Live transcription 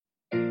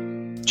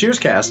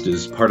Cheerscast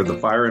is part of the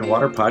Fire and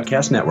Water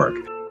Podcast Network.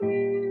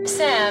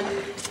 Sam,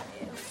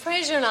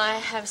 Frasier and I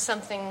have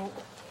something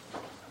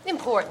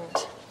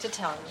important to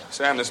tell you.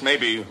 Sam, this may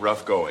be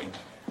rough going.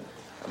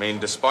 I mean,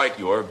 despite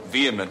your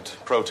vehement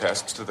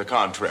protests to the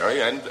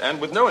contrary,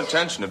 and with no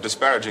intention of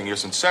disparaging your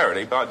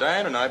sincerity, but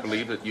Diane and I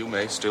believe that you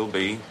may still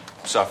be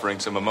suffering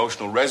some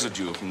emotional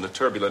residue from the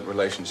turbulent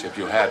relationship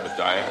you had with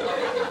Diane.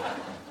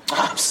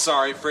 I'm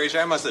sorry,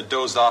 Frasier. I must have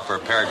dozed off for a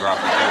paragraph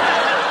or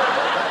two.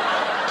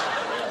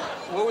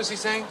 What was he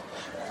saying?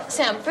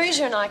 Sam,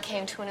 Frasier and I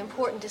came to an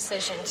important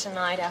decision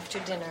tonight after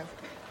dinner.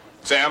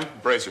 Sam,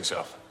 brace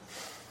yourself.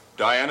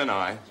 Diane and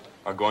I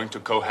are going to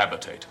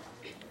cohabitate.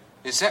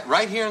 Is that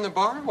right here in the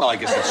bar? Well, I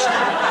guess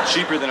that's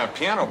cheaper than a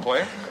piano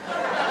player.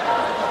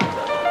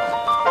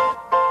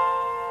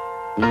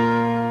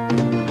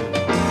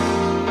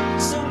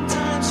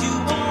 Sometimes you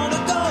want to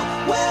go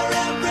where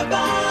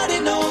everybody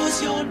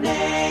knows your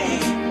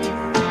name,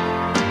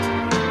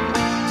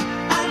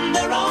 and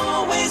they're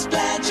always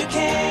glad you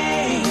came.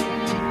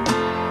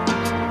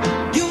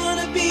 You want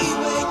to be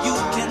where you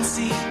can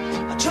see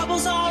our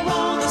troubles are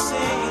all the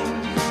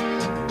same.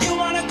 You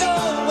want to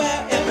go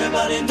where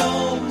everybody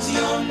knows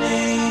your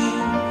name.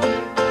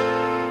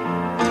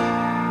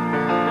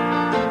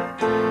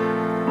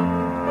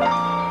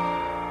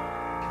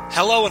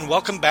 Hello and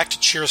welcome back to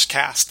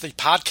Cheerscast, the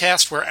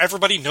podcast where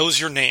everybody knows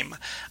your name.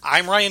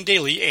 I'm Ryan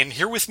Daly, and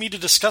here with me to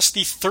discuss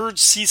the third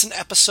season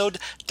episode,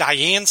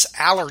 Diane's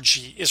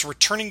Allergy, is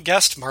returning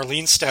guest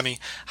Marlene Stemme.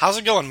 How's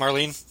it going,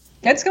 Marlene?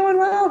 It's going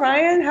well,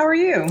 Ryan. How are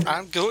you?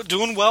 I'm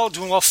doing well.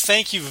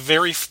 Thank you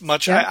very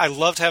much. Yeah. I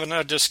loved having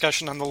a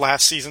discussion on the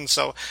last season,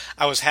 so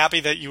I was happy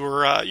that you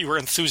were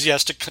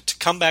enthusiastic to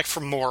come back for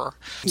more.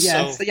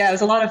 Yes, so, yeah, it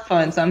was a lot of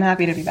fun, so I'm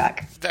happy to be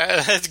back.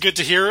 That's good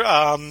to hear.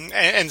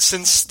 And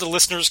since the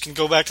listeners can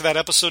go back to that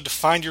episode to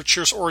find your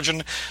Cheers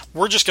origin,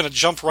 we're just going to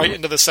jump right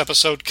into this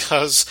episode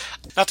because,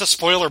 not to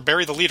spoil or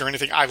bury the lead or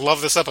anything, I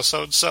love this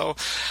episode. So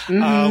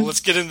let's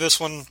get into this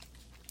one.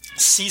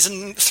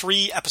 Season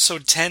 3,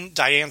 Episode 10,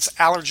 Diane's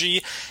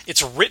Allergy.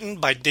 It's written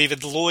by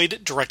David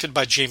Lloyd, directed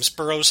by James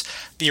Burrows.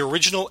 The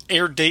original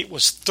air date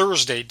was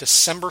Thursday,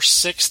 December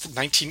 6th,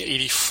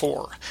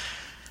 1984.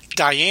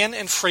 Diane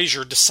and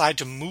Frasier decide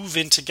to move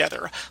in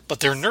together,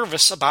 but they're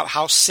nervous about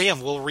how Sam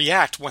will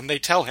react when they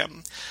tell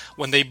him.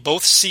 When they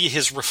both see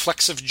his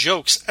reflexive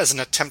jokes as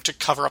an attempt to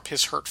cover up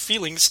his hurt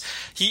feelings,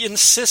 he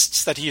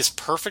insists that he is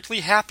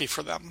perfectly happy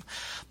for them.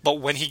 But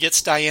when he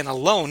gets Diane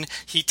alone,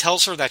 he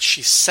tells her that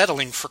she's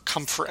settling for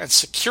comfort and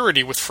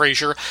security with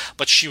Frasier,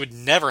 but she would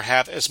never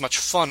have as much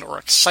fun or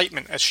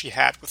excitement as she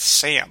had with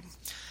Sam.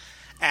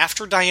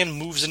 After Diane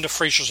moves into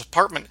Frasier's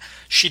apartment,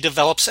 she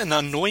develops an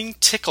annoying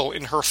tickle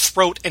in her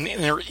throat and in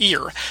her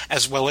ear,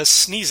 as well as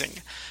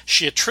sneezing.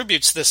 She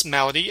attributes this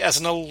malady as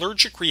an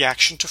allergic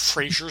reaction to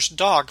Frasier's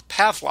dog,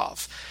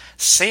 Pavlov.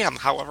 Sam,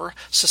 however,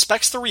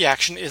 suspects the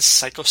reaction is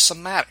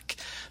psychosomatic.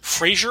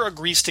 Frasier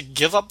agrees to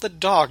give up the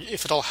dog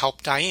if it'll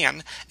help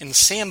Diane, and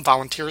Sam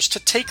volunteers to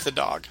take the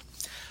dog.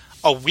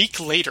 A week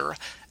later,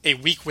 a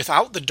week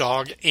without the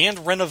dog,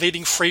 and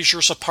renovating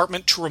Frasier's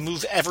apartment to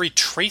remove every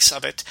trace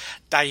of it,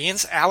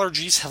 Diane's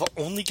allergies have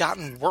only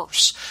gotten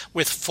worse,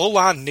 with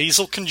full-on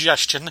nasal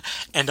congestion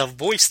and a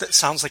voice that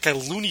sounds like a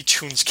Looney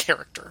Tunes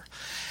character.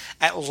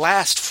 At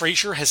last,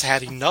 Frasier has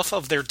had enough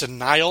of their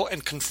denial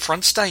and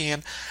confronts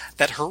Diane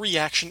that her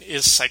reaction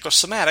is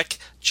psychosomatic,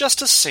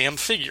 just as Sam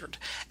figured,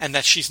 and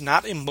that she's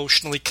not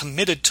emotionally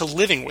committed to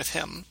living with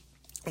him.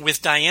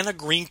 With Diane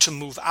agreeing to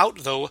move out,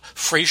 though,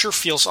 Frasier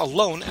feels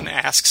alone and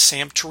asks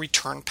Sam to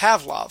return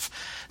Pavlov.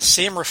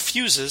 Sam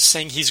refuses,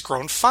 saying he's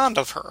grown fond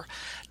of her.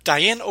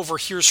 Diane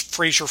overhears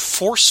Frasier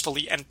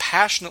forcefully and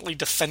passionately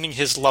defending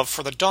his love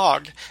for the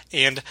dog,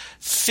 and,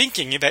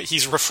 thinking that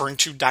he's referring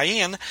to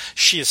Diane,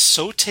 she is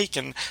so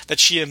taken that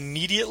she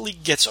immediately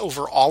gets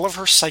over all of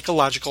her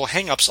psychological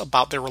hang-ups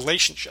about their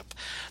relationship.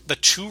 The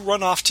two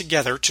run off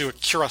together to a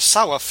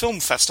Kurosawa film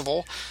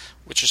festival,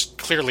 which is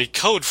clearly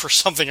code for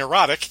something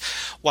erotic,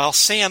 while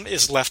Sam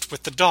is left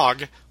with the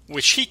dog,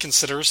 which he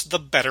considers the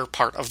better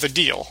part of the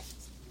deal.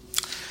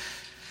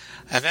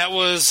 And that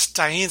was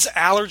Diane's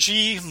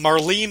Allergy.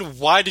 Marlene,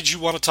 why did you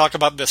want to talk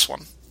about this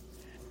one?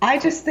 I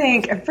just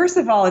think, first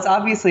of all, it's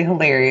obviously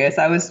hilarious.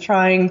 I was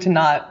trying to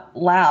not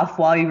laugh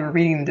while you were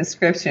reading the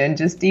description.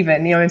 Just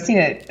even, I've seen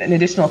it an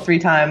additional 3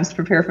 times to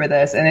prepare for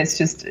this, and it's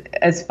just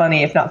as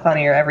funny, if not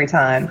funnier, every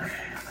time.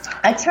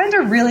 I tend to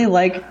really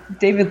like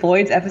David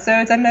Lloyd's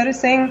episodes, I'm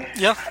noticing.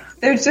 Yeah.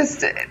 There's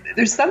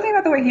something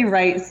about the way he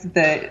writes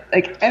that,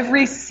 like,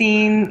 every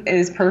scene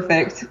is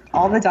perfect.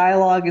 All the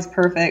dialogue is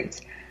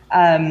perfect.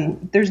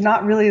 There's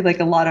not really like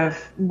a lot of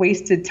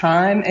wasted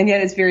time, and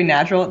yet it's very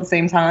natural at the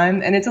same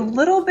time. And it's a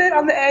little bit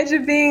on the edge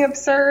of being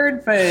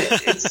absurd, but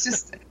it's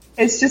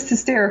just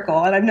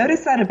hysterical. And I've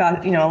noticed that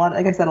about, a lot,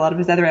 like I said, a lot of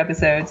his other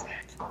episodes.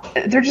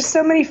 There are just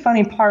so many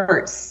funny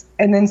parts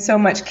and then so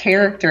much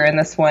character in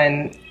this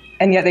one,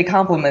 and yet they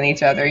complement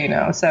each other,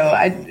 So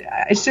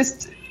it's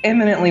just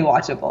eminently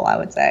watchable, I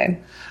would say.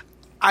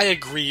 I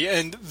agree.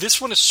 And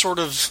this one is sort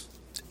of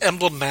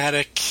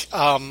emblematic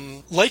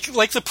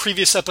like the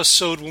previous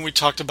episode when we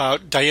talked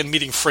about Diane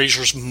meeting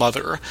Frasier's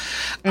mother,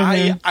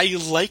 I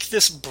like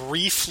this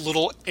brief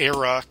little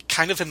era,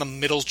 kind of in the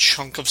middle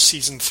chunk of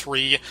season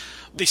 3.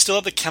 They still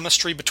have the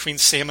chemistry between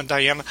Sam and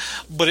Diane,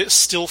 but it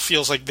still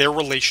feels like their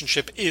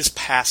relationship is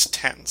past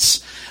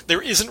tense.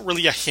 There isn't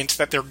really a hint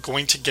that they're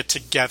going to get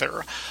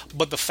together,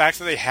 but the fact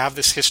that they have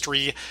this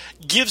history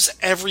gives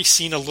every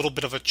scene a little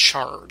bit of a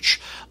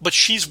charge. But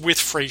she's with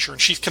Frasier,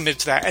 and she's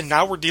committed to that, and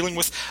now we're dealing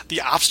with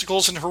the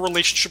obstacles in her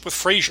relationship with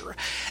Frasier.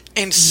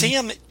 And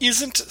Sam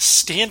isn't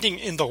standing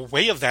in the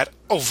way of that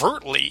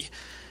overtly,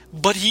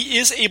 but he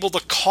is able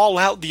to call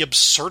out the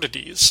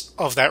absurdities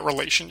of that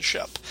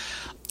relationship.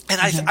 And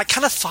I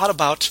kind of thought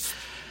about,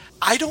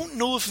 I don't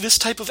know if this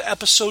type of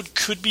episode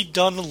could be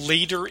done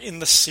later in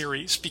the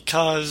series,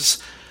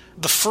 because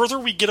the further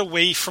we get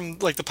away from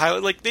like the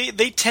pilot, like they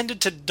tended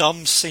to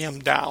dumb Sam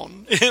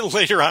down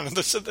later on in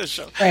this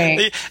show.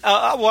 Right.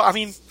 Well, I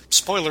mean,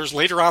 spoilers,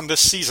 later on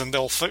this season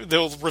they'll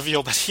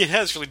reveal that he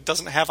actually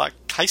doesn't have a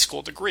high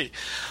school degree.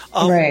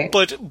 Right.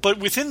 But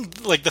within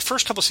like the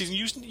first couple of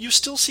seasons, you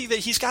still see that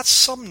he's got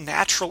some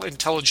natural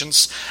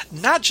intelligence,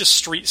 not just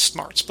street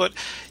smarts, but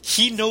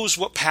he knows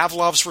what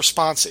Pavlov's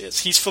response is.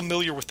 He's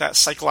familiar with that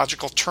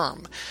psychological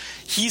term.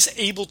 He's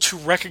able to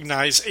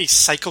recognize a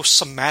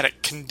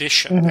psychosomatic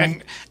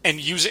condition and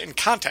use it in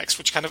context,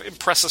 which kind of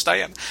impresses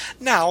Diane.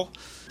 Now,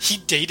 he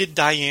dated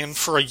Diane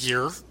for a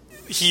year.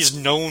 He's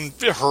known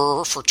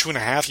her for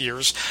 2.5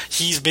 years.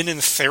 He's been in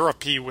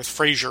therapy with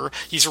Frasier.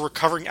 He's a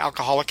recovering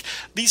alcoholic.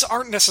 These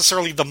aren't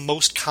necessarily the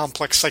most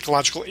complex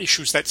psychological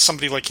issues that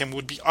somebody like him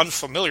would be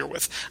unfamiliar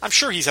with. I'm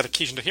sure he's had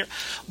occasion to hear.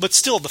 But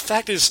still, the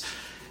fact is,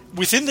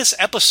 within this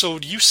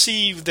episode, you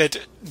see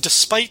that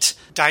despite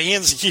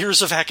Diane's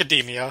years of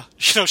academia,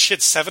 she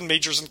had 7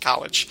 majors in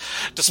college,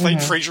 despite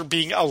Frasier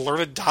being a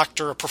learned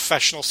doctor, a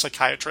professional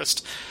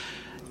psychiatrist,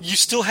 you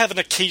still have an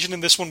occasion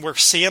in this one where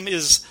Sam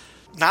is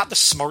not the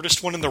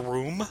smartest one in the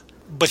room,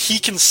 but he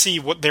can see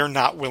what they're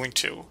not willing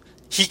to.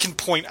 He can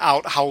point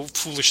out how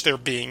foolish they're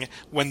being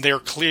when they're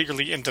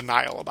clearly in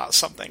denial about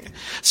something.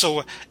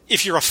 So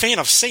if you're a fan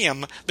of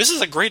Sam, this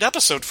is a great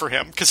episode for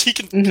him, because he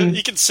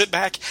can sit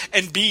back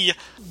and be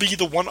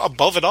the one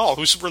above it all,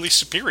 who's really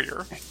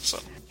superior. So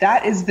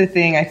that is the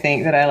thing I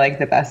think that I like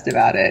the best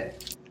about it.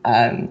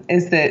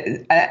 Is that,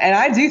 and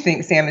I do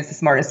think Sam is the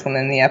smartest one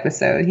in the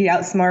episode. He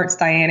outsmarts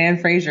Diane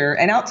and Frasier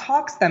and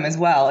outtalks them as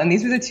well. And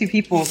these are the two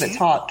people that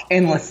talk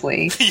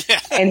endlessly. Yeah.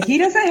 And he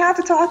doesn't have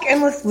to talk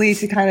endlessly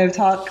to kind of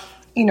talk,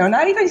 he's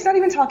not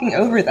even talking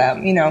over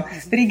them,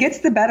 but he gets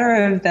the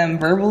better of them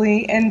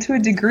verbally and to a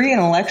degree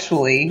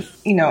intellectually,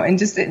 and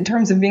just in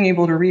terms of being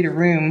able to read a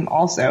room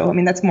also. I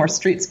mean, that's more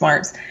street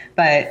smarts,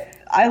 but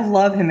I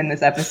love him in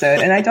this episode.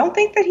 And I don't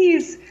think that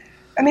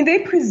they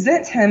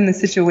present him the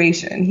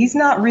situation. He's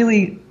not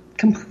really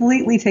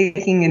completely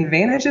taking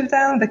advantage of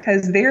them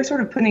because they're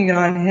sort of putting it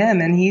on him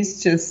and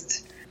he's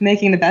just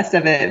making the best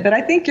of it. But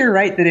I think you're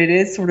right that it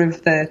is sort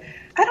of I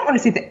don't want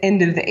to say the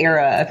end of the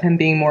era of him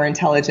being more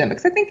intelligent,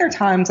 because I think there are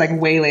times like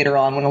way later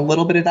on when a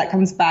little bit of that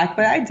comes back.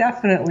 But I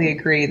definitely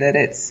agree that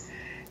it's,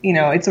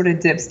 it sort of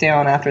dips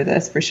down after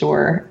this for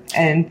sure.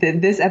 And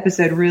this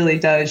episode really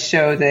does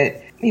show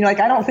that, I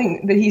don't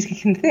think that he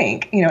can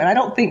think, and I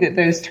don't think that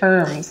those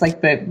terms,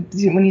 like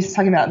when he's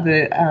talking about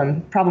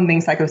the problem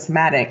being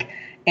psychosomatic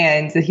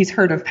and that he's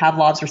heard of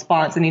Pavlov's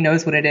response and he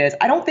knows what it is,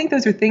 I don't think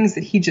those are things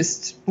that he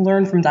just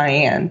learned from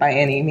Diane by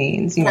any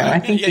means. I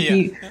think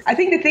I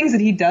think the things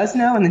that he does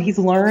know and that he's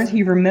learned,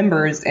 he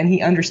remembers and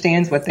he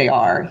understands what they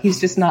are. He's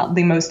just not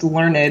the most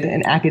learned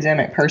and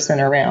academic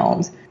person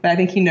around. But I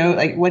think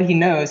what he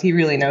knows, he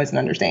really knows and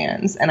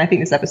understands. And I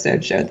think this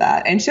episode showed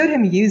that and showed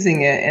him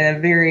using it in a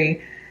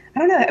very, I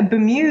don't know,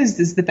 bemused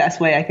is the best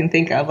way I can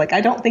think of.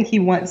 I don't think he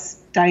wants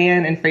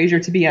Diane and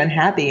Frasier to be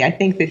unhappy. I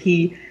think that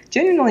he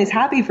genuinely is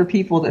happy for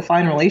people that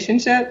find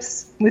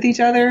relationships with each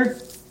other,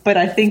 but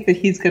I think that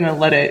he's going to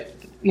let it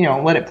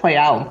play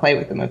out and play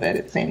with them a bit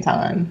at the same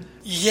time.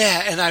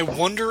 Yeah, and I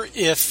wonder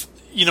if,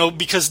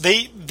 because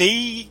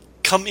they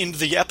come into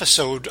the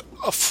episode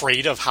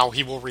afraid of how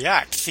he will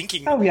react,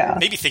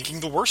 maybe thinking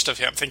the worst of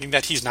him, thinking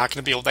that he's not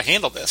going to be able to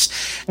handle this.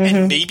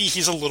 And maybe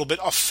he's a little bit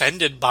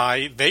offended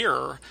by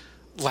their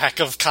lack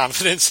of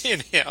confidence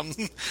in him,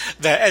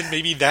 and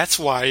maybe that's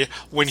why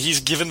when he's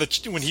given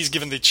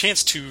the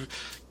chance to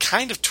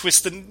kind of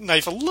twist the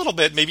knife a little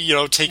bit, maybe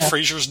take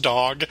Frasier's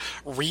dog,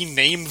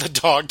 rename the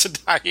dog to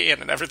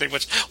Diane and everything,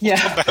 which we'll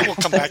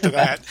come back to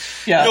that.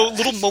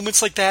 Little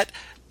moments like that.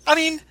 I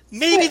mean,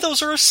 maybe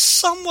those are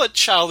somewhat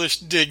childish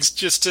digs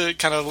just to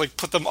kind of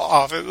put them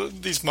off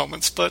at these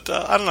moments, but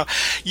I don't know.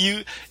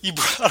 You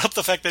brought up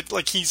the fact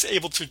that he's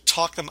able to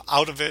talk them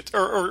out of it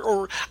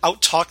or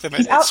out-talk them.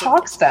 He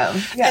out-talks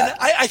them. Yeah. And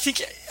I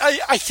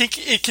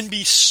think it can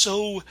be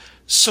so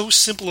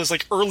simple as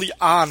early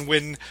on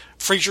when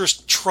Frasier's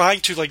trying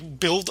to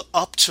build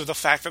up to the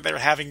fact that they're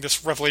having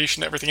this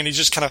revelation and everything, and he's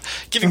just kind of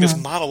giving this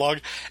monologue,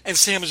 and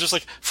Sam is just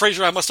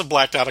Frasier, I must have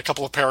blacked out a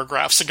couple of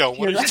paragraphs ago.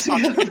 What are you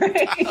talking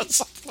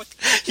about?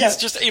 Like, he's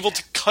just able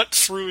to cut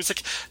through. It's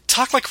like,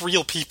 talk like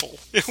real people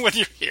when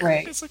you're here.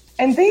 Right. Like,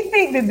 and they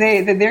think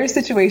that their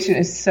situation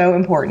is so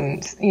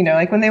important.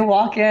 Like when they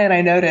walk in,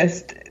 I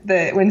noticed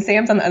that when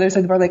Sam's on the other side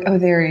of the bar, like, oh,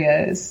 there he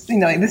is.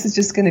 Like this is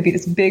just going to be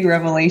this big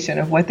revelation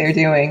of what they're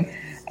doing.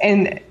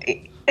 And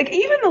like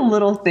even the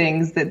little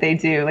things that they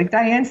do, like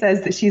Diane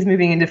says that she's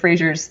moving into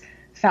Frasier's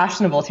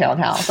fashionable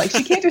townhouse. Like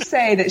she can't just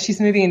say that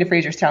she's moving into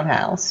Frasier's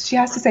townhouse. She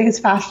has to say his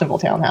fashionable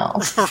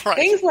townhouse. Right.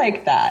 Things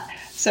like that.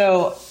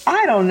 So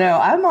I don't know.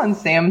 I'm on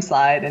Sam's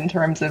side in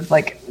terms of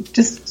like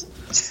just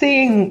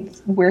seeing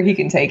where he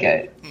can take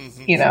it,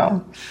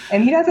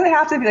 and he doesn't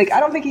have to be like, I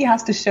don't think he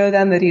has to show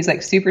them that he's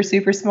like super,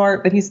 super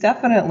smart, but he's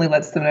definitely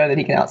lets them know that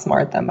he can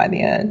outsmart them by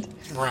the end.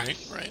 Right.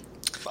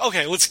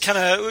 Okay,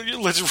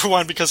 let's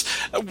rewind because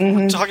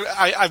we're talking.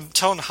 I'm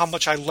telling how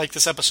much I like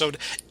this episode.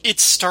 It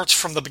starts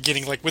from the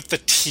beginning, like with the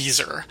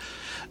teaser.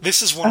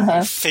 This is one of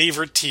my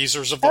favorite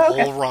teasers of the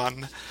whole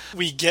run.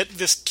 We get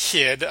this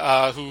kid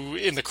who,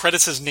 in the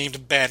credits, is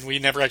named Ben. We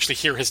never actually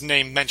hear his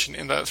name mentioned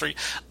in the three.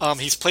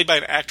 He's played by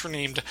an actor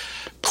named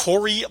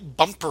Corey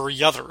Bumper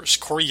Yothers.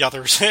 Corey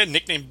Yothers,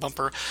 nicknamed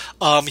Bumper.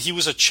 He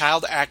was a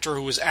child actor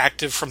who was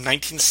active from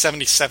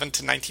 1977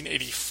 to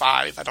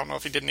 1985. I don't know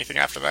if he did anything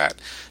after that.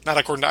 Not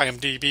according to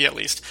IMDb, at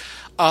least.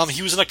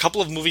 He was in a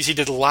couple of movies. He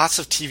did lots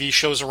of TV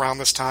shows around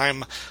this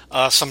time.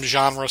 Some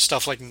genre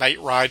stuff like Knight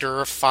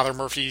Rider, Father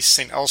Murphy,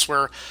 St.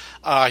 Elsewhere.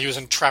 He was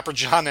in Trapper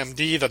John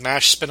MD, the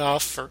MASH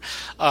spinoff.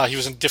 He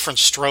was in Different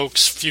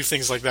Strokes, a few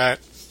things like that.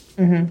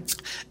 Mm-hmm.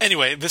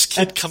 Anyway, this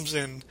kid comes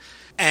in,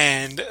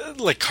 and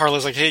like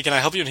Carla's like, "Hey, can I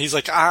help you?" And he's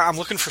like, "I'm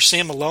looking for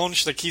Sam Malone."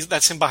 She's like,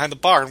 "That's him behind the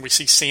bar." And we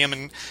see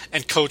Sam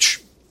and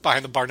Coach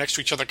behind the bar next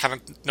to each other, kind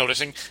of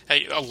noticing,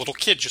 hey, a little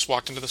kid just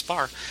walked into this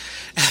bar.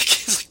 And the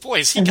kid's like, boy,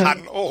 has he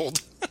gotten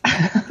old.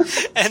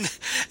 and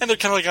they're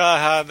kind of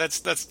like,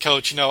 that's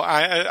Coach,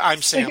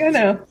 I'm Sam. Like, I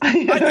know.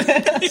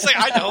 He's like,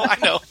 I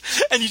know.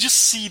 And you just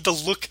see the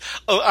look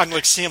on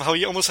like Sam, how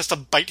he almost has to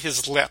bite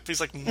his lip. He's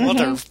like,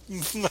 mother.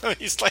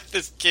 He's like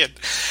this kid.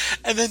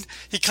 And then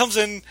he comes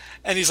in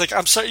and he's like,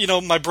 I'm sorry,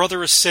 my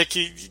brother is sick.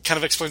 He kind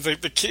of explains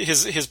like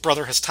his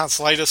brother has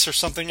tonsillitis or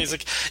something. He's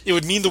like, it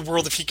would mean the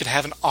world if he could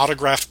have an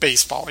autographed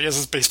baseball. He has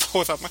his baseball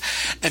with him.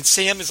 And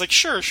Sam is like,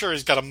 sure.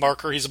 He's got a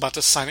marker. He's about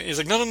to sign it. He's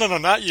like, no,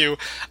 not you.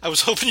 I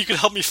was hoping you could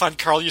help me find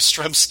Carl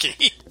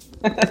Yastrzemski.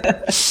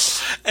 and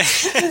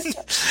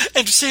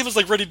Sam is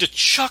like ready to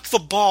chuck the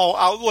ball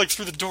out like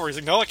through the door. He's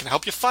like, no, I can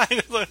help you find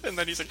it. And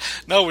then he's like,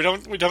 no,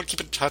 we don't keep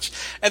in touch.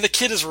 And the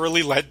kid is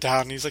really let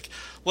down. He's like,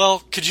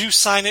 well, could you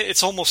sign it?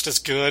 It's almost as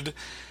good.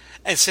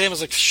 And Sam is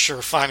like,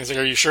 sure, fine. He's like,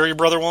 are you sure your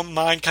brother won't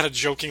mind? Kind of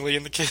jokingly.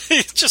 And the kid,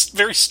 just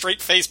very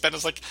straight face. Ben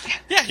is like,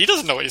 yeah, he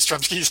doesn't know what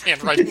Yastrzemski's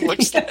handwriting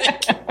looks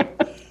like.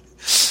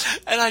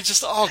 And I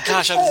just, oh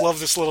gosh, I love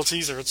this little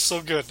teaser. It's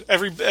so good.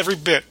 Every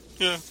bit.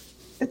 Yeah.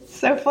 It's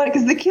so funny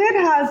because the kid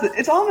has,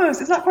 it's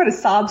not quite a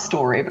sob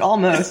story, but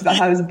almost about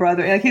how his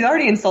brother, like he's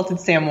already insulted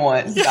Sam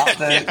once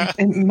about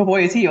and my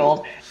boy is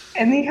healed.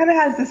 And he kind of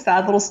has this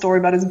sad little story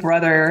about his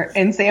brother,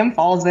 and Sam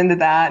falls into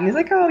that, and he's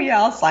like, oh, yeah,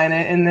 I'll sign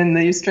it, and then the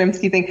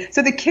Yastrzemski thing.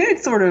 So the kid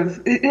sort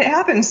of, it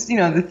happens,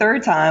 the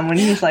third time when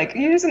he's like,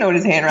 he doesn't know what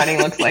his handwriting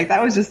looks like.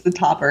 That was just the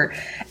topper.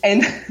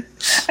 And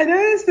I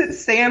noticed that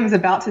Sam is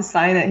about to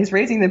sign it. He's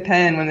raising the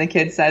pen when the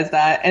kid says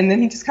that, and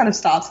then he just kind of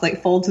stops,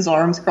 like folds his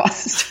arms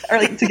across, or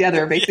like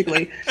together,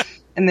 basically.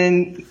 And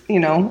then,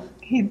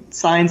 he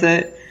signs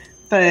it.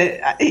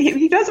 But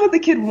he does what the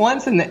kid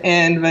wants in the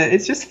end, but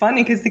it's just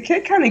funny because the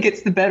kid kind of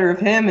gets the better of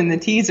him in the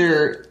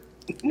teaser,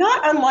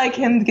 not unlike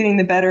him getting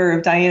the better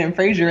of Diane and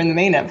Frasier in the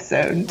main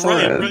episode.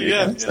 Right,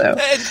 yeah. So.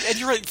 And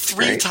you're right,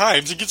 three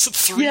times. He gets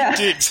 3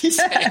 digs at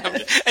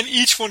Sam, and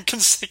each one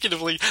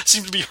consecutively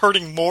seems to be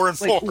hurting more and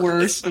more.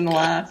 Worse than the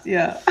last,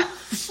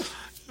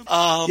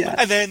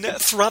 And then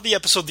throughout the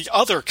episode, the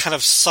other kind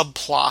of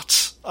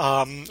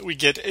subplot we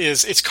get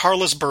is it's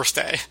Carla's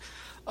birthday.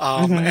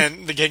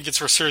 And again gets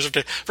her a series of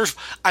days. First,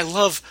 I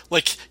love,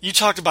 like, you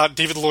talked about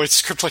David Lloyd's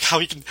script, like how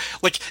he can,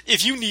 like,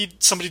 if you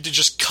need somebody to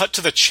just cut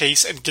to the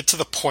chase and get to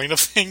the point of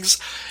things,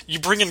 you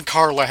bring in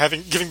Carla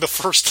giving the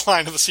first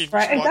line of the scene.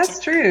 Right, that's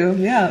true,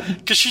 yeah.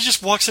 Because she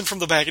just walks in from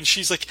the back and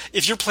she's like,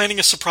 if you're planning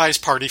a surprise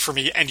party for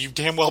me, and you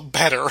damn well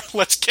better,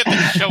 let's get the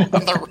show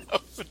on the road.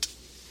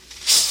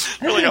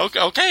 We're like,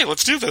 okay,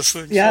 let's do this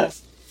thing. Yeah.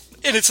 So,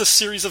 and it's a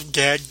series of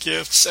gag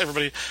gifts.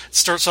 Everybody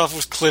starts off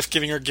with Cliff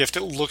giving her a gift.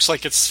 It looks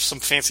like it's some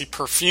fancy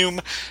perfume.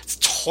 It's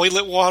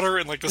toilet water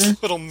and like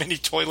this little mini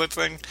toilet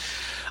thing.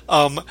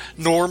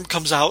 Norm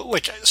comes out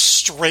like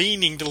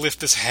straining to lift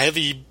this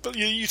heavy,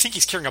 you think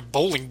he's carrying a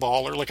bowling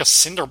ball or like a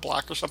cinder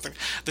block or something,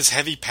 this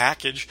heavy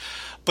package.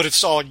 But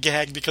it's all a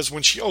gag because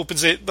when she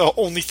opens it, the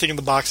only thing in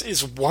the box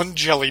is one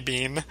jelly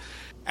bean.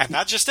 And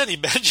not just any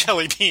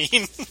jelly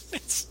bean.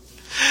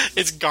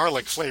 It's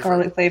garlic flavored.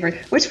 Garlic flavored,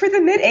 which for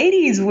the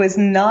mid-'80s was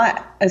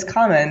not as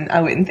common, I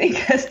wouldn't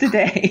think, as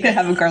today to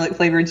have a garlic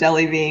flavored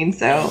jelly bean.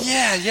 So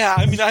yeah.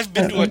 I mean, I've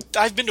been to a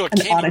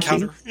candy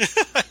counter.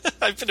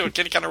 I've been to a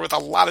candy counter with a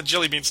lot of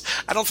jelly beans.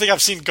 I don't think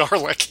I've seen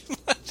garlic.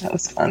 That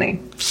was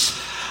funny.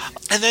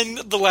 And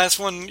then the last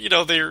one,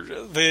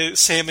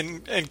 Sam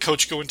and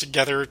Coach go in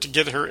together to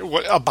get her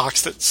a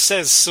box that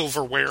says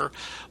silverware,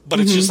 but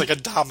it's just like a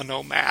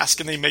domino mask,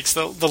 and he makes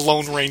the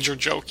Lone Ranger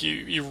joke.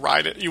 You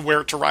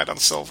wear it to ride on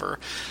silver.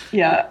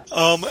 Yeah.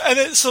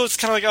 So it's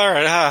kind of like, all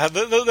right,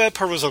 that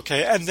part was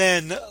okay. And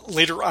then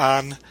later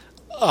on,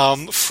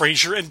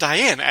 Frasier and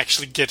Diane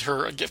actually get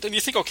her a gift, and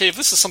you think, okay, if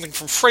this is something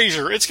from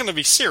Frasier, it's going to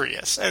be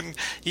serious. And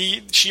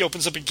she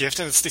opens up a gift,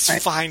 and it's this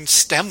fine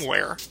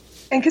stemware.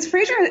 And because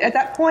Frasier, at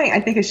that point, I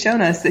think has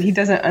shown us that he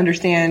doesn't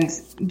understand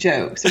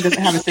jokes or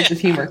doesn't have a sense of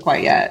humor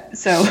quite yet.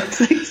 So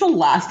it's the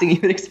last thing you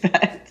would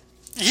expect.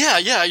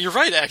 Yeah, you're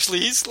right,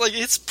 actually. He's like,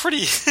 it's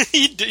pretty,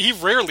 he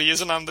rarely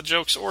isn't on the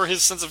jokes, or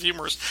his sense of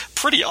humor is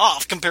pretty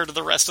off compared to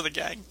the rest of the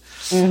gang.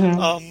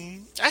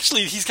 Mm-hmm.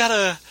 Actually, he's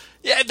got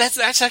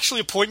that's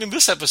actually a point in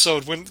this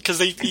episode because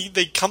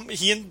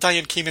he and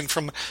Diane came in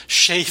from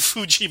Shea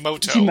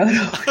Fujimoto.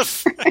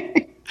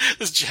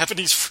 This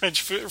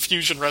Japanese-French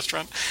fusion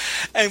restaurant.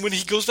 And when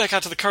he goes back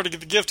out to the car to get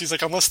the gift, he's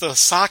like, unless the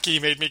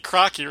sake made me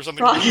crocky or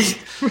something.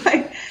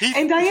 Right.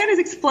 And Diane has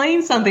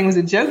explained something was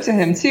a joke to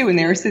him, too, when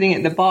they were sitting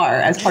at the bar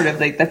as part of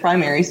the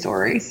primary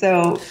story.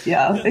 So,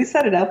 yeah, they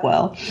set it up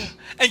well.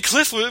 And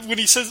Cliff, when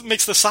he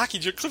makes the sake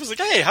joke, Cliff was like,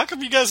 hey, how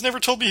come you guys never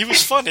told me he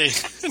was funny?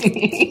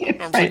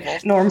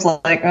 Norm's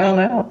like, I don't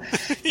know.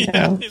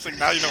 He's like,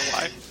 now you know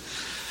why.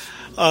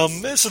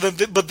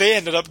 But they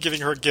ended up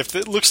giving her a gift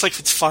that looks like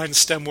it's fine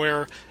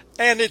stemware,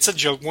 and it's a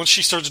joke. Once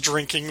she starts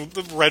drinking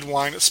the red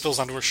wine, it spills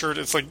onto her shirt.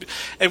 It's like,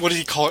 and what did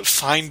he call it?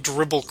 Fine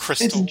dribble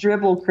crystal. It's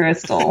dribble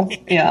crystal.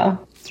 Yeah,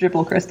 it's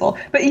dribble crystal.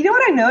 But you know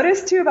what I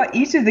noticed too about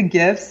each of the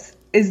gifts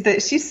is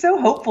that she's so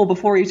hopeful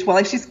before each one.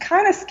 Like, she's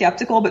kind of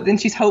skeptical, but then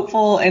she's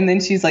hopeful, and then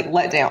she's like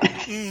let down.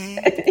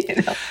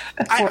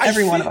 For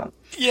every one of them.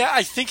 Yeah,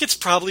 I think it's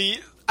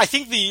probably. I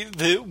think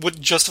the what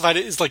justified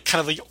it is like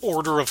kind of the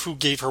order of who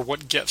gave her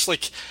what gifts.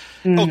 Like,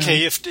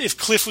 okay, if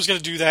Cliff was going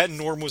to do that, and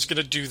Norm was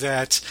going to do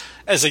that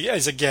as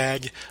a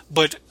gag,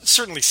 but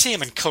certainly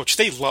Sam and Coach,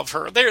 they love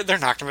her. They're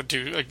not going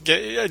to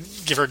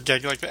give her a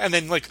gag like that. And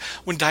then like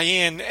when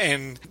Diane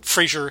and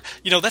Frasier,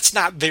 that's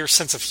not their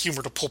sense of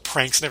humor to pull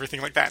pranks and everything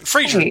like that. And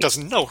Frasier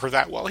doesn't know her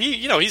that well.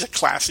 He's a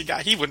classy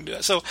guy. He wouldn't do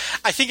that. So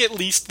I think at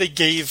least they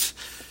gave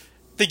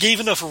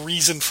enough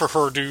reason for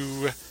her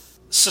to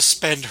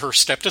suspend her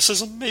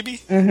skepticism, maybe.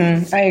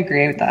 Mm-hmm. I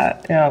agree with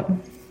that. Yeah.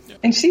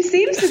 And she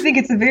seems to think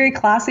it's a very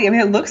classy. I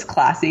mean, it looks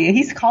classy.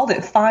 He's called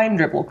it fine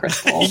dribble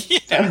crystal.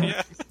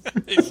 Yeah.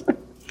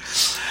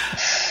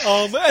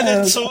 And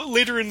then so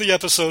later in the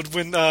episode,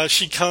 when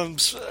she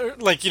comes,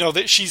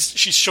 that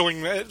she's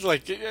showing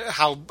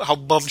how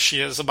bummed she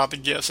is about the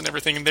gifts and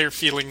everything, and they're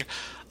feeling,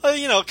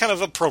 kind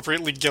of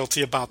appropriately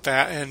guilty about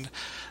that, and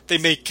they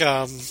make.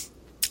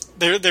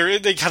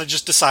 They kind of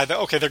just decide that,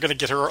 okay, they're going to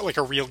get her like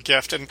a real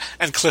gift, and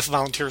Cliff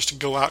volunteers to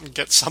go out and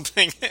get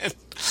something. And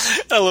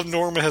I love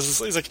Norman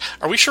he's like,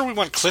 are we sure we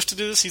want Cliff to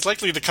do this? He's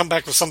likely to come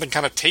back with something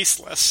kind of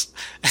tasteless.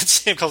 And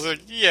Sam calls it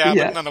like, yeah,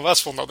 but none of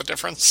us will know the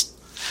difference.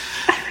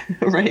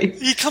 Right.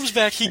 He comes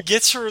back, he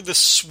gets her the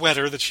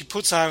sweater that she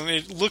puts on, and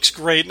it looks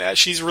great, and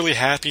she's really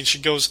happy, and she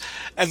goes,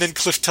 and then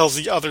Cliff tells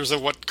the others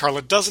that what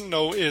Carla doesn't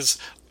know is,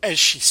 as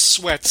she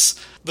sweats,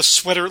 the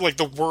sweater, like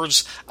the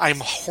words, I'm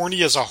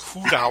horny as a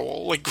hoot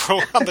owl, like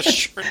grow on the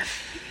shirt.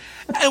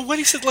 And when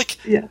he said,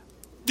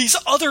 these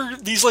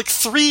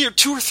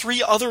two or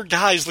three other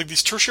guys, like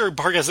these tertiary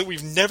bar guys that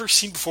we've never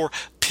seen before,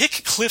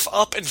 pick Cliff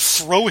up and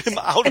throw him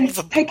out of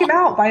the bar. Take him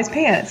out by his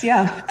pants,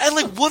 yeah. And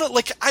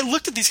I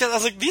looked at these guys, I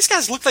was like, these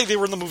guys look like they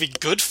were in the movie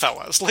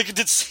Goodfellas. Like,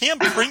 did Sam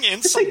bring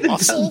in some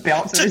muscle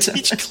to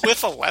teach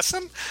Cliff a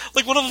lesson?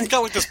 Like, one of them's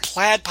got like this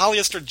plaid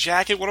polyester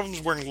jacket, one of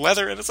them's wearing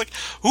leather, and it's like,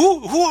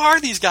 who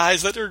are these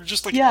guys that are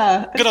just like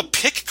gonna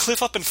pick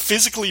Cliff up and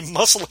physically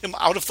muscle him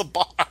out of the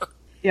bar?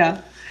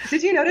 Yeah.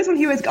 Did you notice when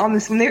he was on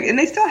and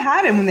they still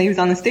had him when he was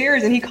on the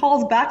stairs, and he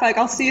calls back like,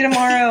 I'll see you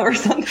tomorrow or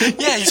something.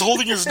 Yeah, he's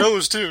holding his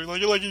nose too.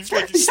 Like he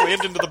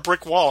slammed into the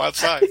brick wall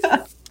outside.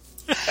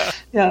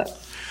 Yeah.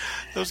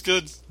 That was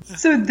good.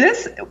 So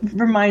this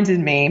reminded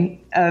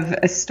me of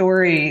a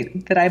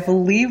story that I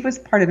believe was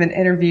part of an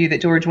interview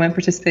that George Wendt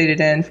participated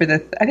in I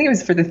think it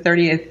was for the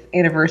 30th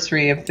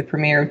anniversary of the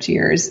premiere of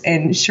Cheers.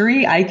 And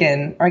Sheree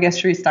Eichen, or I guess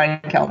Sheree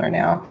Steinkellner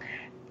now,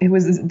 it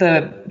was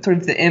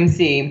the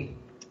MC.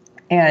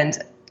 And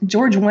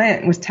George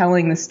Wendt was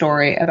telling the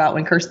story about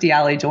when Kirstie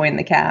Alley joined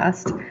the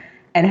cast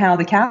and how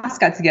the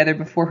cast got together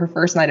before her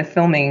first night of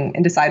filming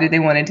and decided they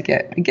wanted to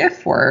get a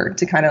gift for her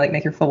to kind of like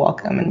make her feel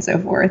welcome and so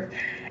forth.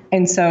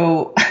 And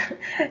so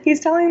he's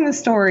telling the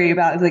story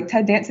about like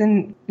Ted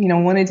Danson,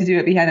 wanted to do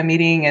it. We had a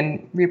meeting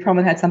and Rhea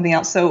Perlman had something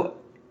else. So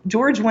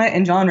George Wendt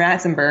and John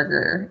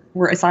Ratzenberger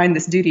were assigned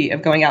this duty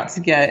of going out to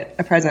get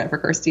a present for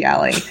Kirstie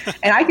Alley.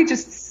 And I could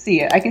just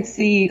see it. I could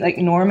see like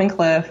Norm and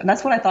Cliff. And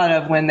that's what I thought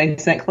of when they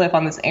sent Cliff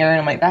on this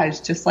errand. I'm like, that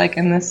is just like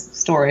in this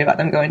story about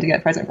them going to get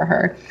a present for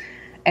her.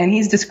 And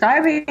he's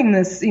describing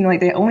this, like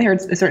they only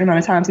heard a certain amount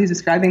of time. So he's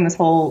describing this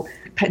whole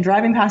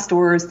driving past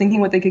stores, thinking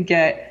what they could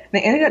get.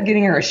 They ended up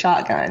getting her a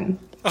shotgun.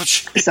 Oh,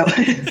 so,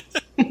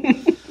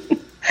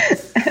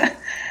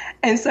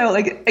 and And so,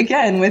 like,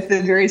 again, with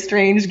the very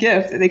strange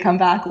gift that they come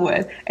back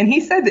with. And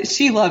he said that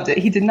she loved it.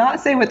 He did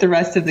not say what the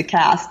rest of the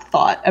cast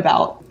thought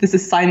about this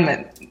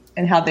assignment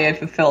and how they had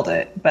fulfilled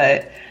it.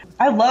 But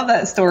I love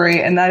that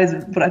story, and that is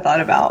what I thought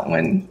about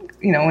when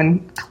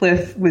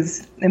Cliff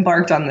was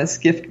embarked on this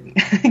gift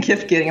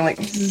getting. I'm like,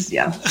 this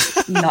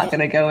is, not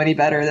going to go any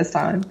better this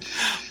time.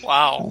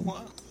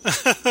 Wow.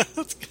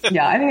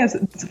 Yeah, I think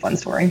it's a fun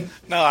story.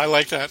 No, I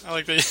like that.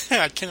 I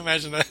can't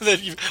imagine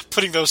that you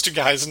putting those two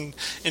guys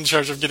in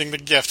charge of getting the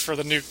gift for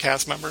the new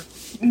cast member.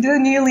 The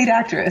new lead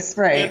actress,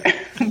 right?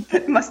 Yeah.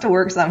 It must have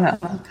worked somehow.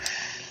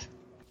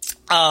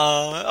 Okay.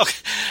 All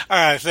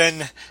right.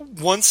 Then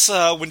once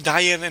when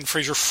Diane and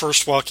Frasier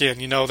first walk in,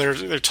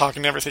 they're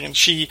talking and everything, and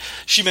she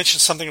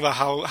mentions something about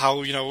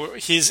how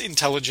his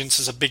intelligence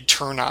is a big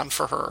turn on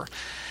for her.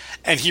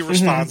 And he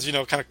responds,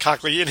 kind of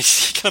cockily, and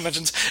he kind of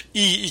mentions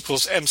E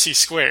equals MC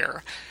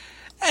square.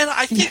 And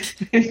I think,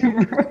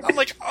 I'm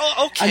like,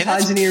 oh, okay.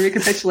 Ontogeny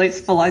recapitulates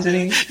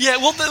phylogeny. Yeah,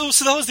 well,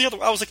 so that was the other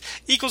one. I was like,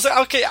 E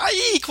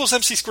equals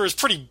MC square is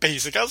pretty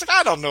basic. I was like,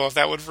 I don't know if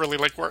that would really,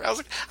 work. I was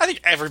like, I think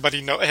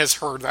everybody has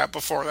heard that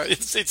before.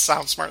 It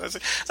sounds smart. I was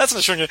like, that's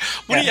not showing it.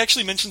 When he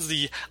actually mentions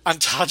the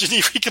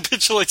ontogeny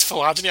recapitulates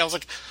phylogeny, I was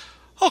like,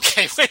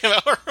 okay, wait a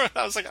minute.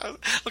 I was like,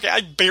 okay,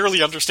 I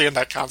barely understand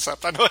that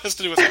concept. I know it has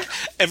to do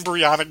with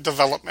embryonic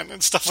development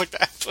and stuff like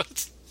that.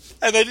 But,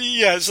 and then,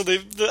 so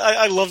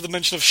I love the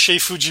mention of Shei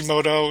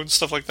Fujimoto and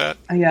stuff like that.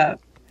 Yeah.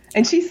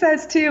 And she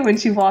says, too, when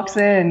she walks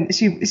in,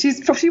 she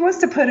wants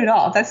to put it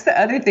off. That's the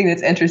other thing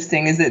that's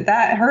interesting, is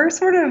that her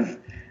sort of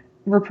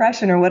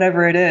repression or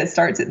whatever it is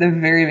starts at the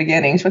very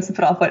beginning. She wants to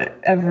put off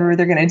whatever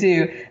they're going to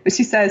do, but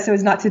she says so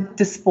as not to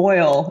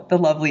despoil the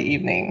lovely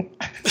evening.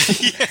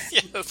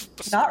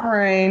 Not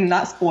ruin,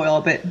 not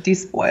spoil, but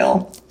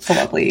despoil the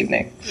lovely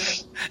evening.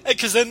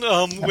 Because then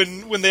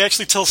when they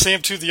actually tell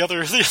Sam too, the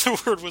other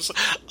word was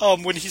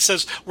when he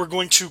says we're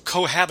going to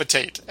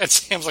cohabitate, and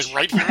Sam's like,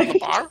 right here in the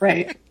bar?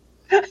 Right.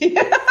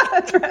 Yeah,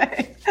 that's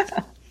right.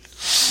 That's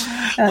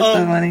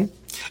so funny.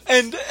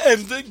 And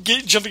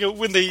jumping out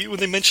when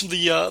they mentioned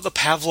the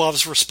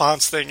Pavlov's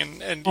response thing,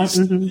 and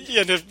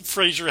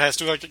Frasier has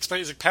to explain.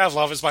 He's like,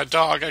 Pavlov is my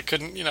dog. I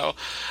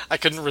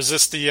couldn't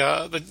resist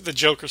the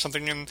joke or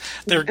something. And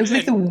it was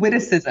the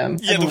witticism.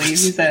 I believe he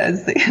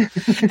says.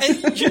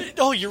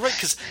 You're right,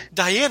 because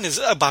Diane is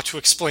about to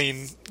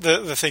explain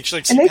the thing. She's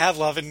like, see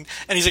Pavlov, and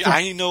he's like,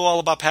 I know all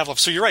about Pavlov.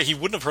 So you're right. He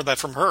wouldn't have heard that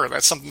from her.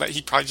 That's something that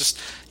he probably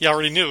he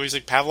already knew. He's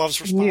like, Pavlov's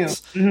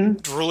response,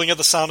 drooling at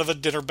the sound of a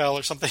dinner bell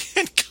or something.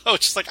 And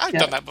Coach is like, I've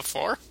done that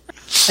before.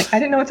 I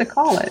didn't know what to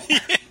call it.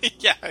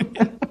 Yeah.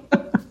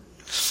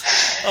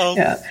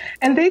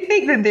 And they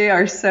think that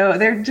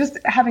they're just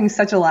having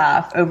such a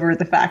laugh over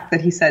the fact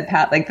that he said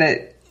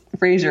that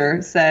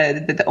Frasier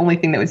said that the only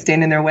thing that would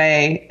stand in their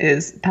way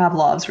is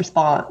Pavlov's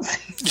response.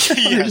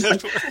 They're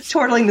just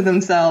chortling to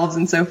themselves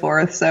and so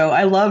forth. So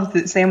I love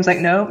that Sam's like,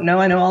 no,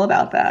 I know all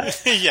about that.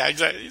 Yeah,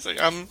 exactly. He's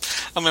like, I'm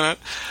gonna.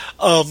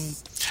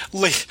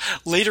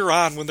 Later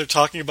on, when they're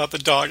talking about the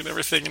dog and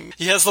everything, and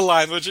he has the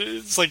line, which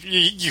is like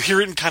you hear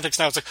it in context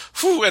now. It's like,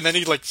 whew, and then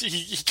he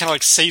kind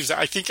of saves it.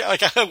 I think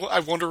I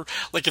wonder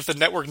if the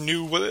network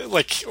knew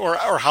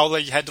or how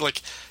they had to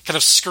kind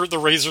of skirt the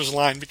razor's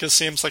line, because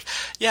Sam's like,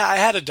 yeah, I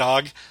had a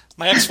dog.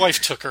 My ex-wife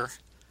took her,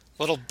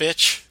 little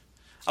bitch.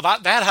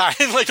 About that high,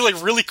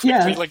 and really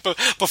quickly,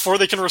 before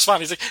they can respond,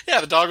 he's like,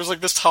 "Yeah, the dog was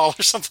this tall,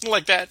 or something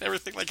like that, and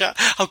everything like that."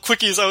 How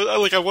quick he is! I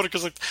wonder,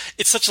 because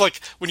it's such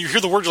when you hear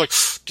the word, you're like,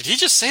 "Did he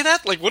just say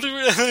that?" What?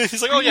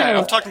 He's like, "Oh yeah,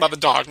 I'm talking about the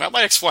dog, not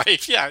my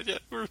ex-wife." Yeah.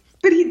 But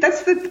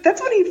that's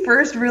when he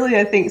first really,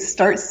 I think,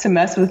 starts to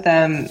mess with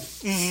them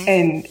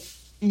and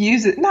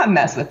use it. Not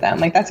mess with them,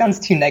 that sounds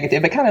too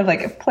negative, but kind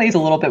of plays a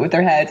little bit with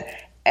their heads.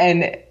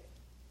 And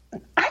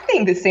I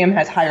think that Sam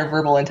has higher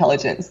verbal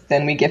intelligence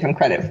than we give him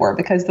credit for,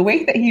 because the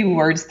way that he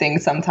words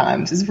things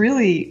sometimes is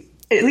really,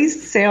 at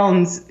least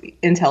sounds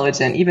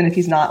intelligent, even if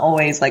he's not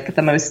always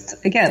the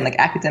most, again,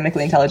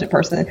 academically intelligent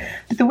person.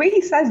 But the way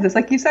he says this,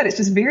 like you said, it's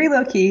just very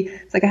low key.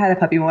 It's like, I had a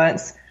puppy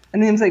once,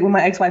 and then it's like, when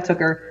my ex-wife took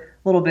her,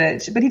 little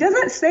bitch. But he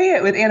doesn't say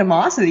it with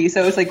animosity,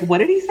 so it's like, what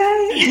did he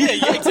say?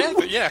 Yeah,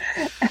 exactly, yeah.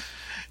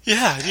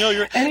 Yeah,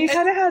 and he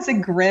kind of has a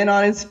grin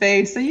on his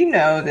face, so you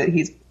know that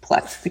he's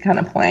kind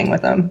of playing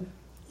with him.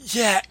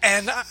 Yeah,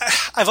 and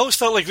I've always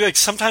felt like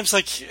sometimes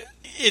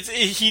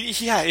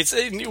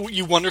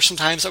you wonder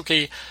sometimes,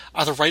 okay,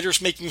 are the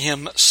writers making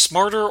him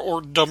smarter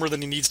or dumber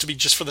than he needs to be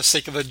just for the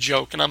sake of the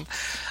joke? And I'm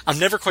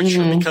never quite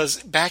sure,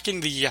 because back in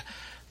the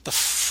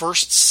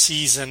first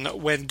season,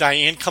 when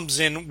Diane comes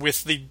in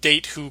with the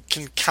date who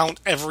can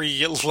count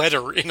every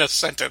letter in a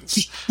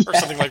sentence or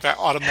something like that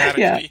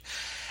automatically. Yeah.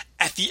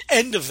 At the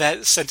end of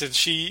that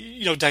sentence,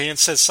 Diane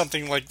says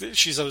something like,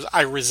 she says,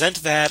 "I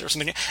resent that," or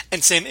something,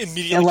 and Sam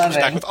immediately 11. Comes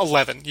back with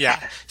 11.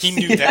 Yeah, he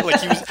knew that.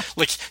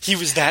 He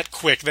was that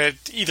quick that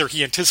either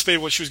he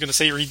anticipated what she was going to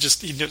say, or he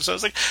knew. So I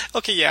was like,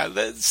 okay,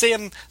 yeah,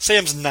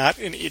 Sam's not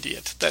an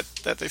idiot that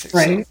they think.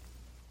 Right.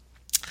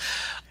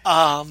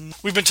 So.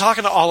 We've been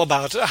talking all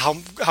about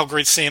how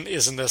great Sam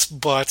is in this,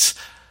 but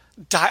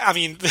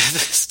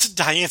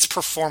Diane's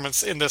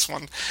performance in this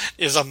one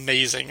is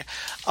amazing.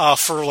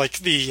 For like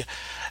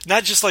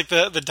not just like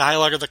the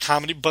dialogue or the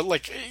comedy, but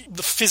like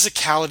the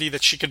physicality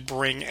that she could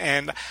bring.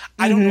 And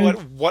I don't know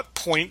at what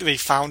point they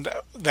found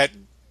that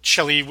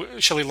Shelley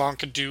Long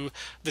could do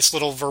this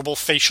little verbal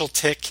facial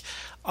tick.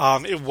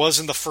 It was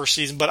in the first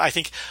season, but I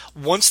think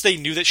once they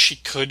knew that she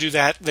could do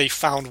that, they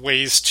found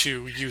ways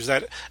to use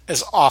that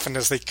as often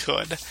as they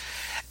could.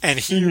 And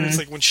here, it's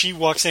like when she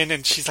walks in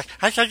and she's like,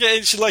 and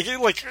she like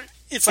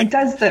it's like it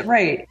does that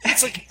right.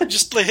 It's like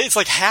it's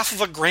like half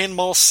of a grand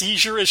mal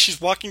seizure as she's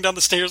walking down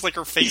the stairs. Like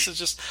her face is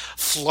just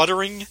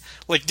fluttering,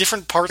 like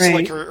different parts,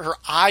 like her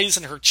eyes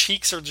and her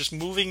cheeks are just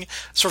moving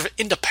sort of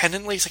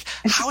independently. It's like,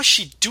 how is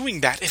she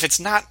doing that if it's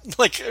not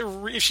like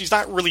if she's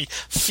not really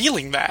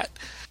feeling that?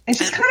 And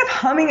she's kind of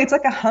humming. It's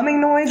like a humming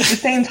noise at the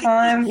same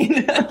time.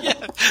 You know?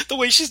 Yeah, the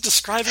way she's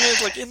describing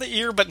it, like in the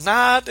ear but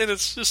not, and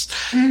it's just.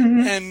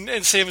 And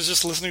Sam is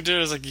just listening to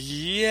it. Is like,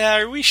 yeah,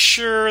 are we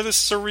sure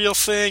this is a real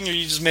thing? Or are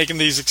you just making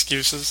these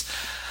excuses?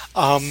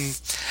 And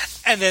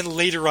then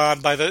later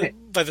on, by the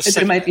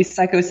second, it might be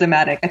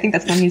psychosomatic. I think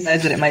that's when he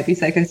says that it might be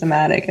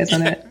psychosomatic,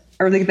 isn't it?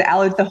 Or like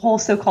the whole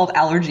so-called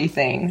allergy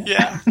thing.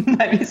 Yeah,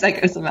 might be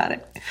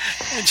psychosomatic.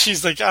 And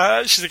she's like,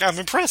 I'm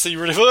impressed that you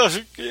were.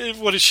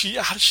 What is she?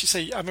 How does she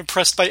say? I'm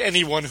impressed by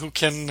anyone who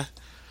can.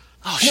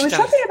 Oh, it was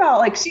something about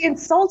like she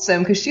insults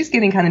him because she's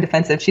getting kind of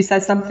defensive. She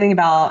says something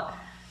about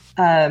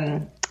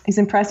he's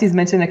impressed. He's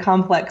mentioned a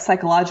complex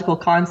psychological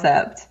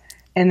concept.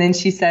 And then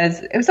she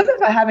says it was something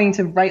about having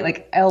to write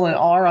like L and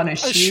R on his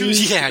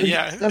shoes.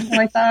 Yeah, something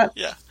like that.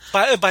 Yeah.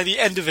 By the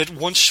end of it,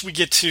 once we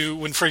get to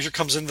when Frasier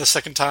comes in the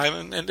second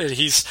time and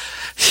he's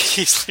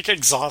like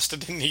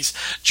exhausted and he's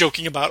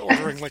joking about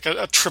ordering like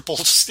a triple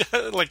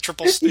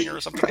stinger or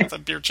something like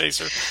that, beer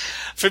chaser,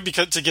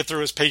 to get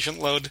through his patient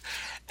load,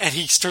 and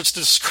he starts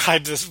to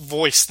describe this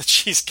voice that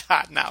she's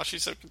got now.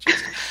 She's so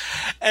confused,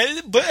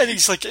 and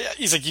he's like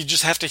you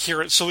just have to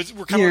hear it. So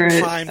we're kind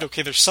of primed.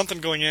 Okay, there's something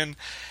going in,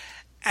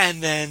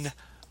 and then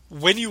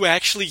when you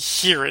actually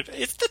hear it,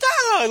 it's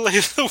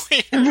the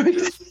way her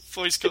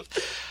voice goes.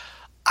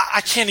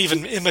 I can't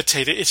even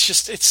imitate it. It's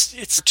just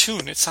it's a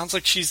tune. It sounds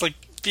like she's like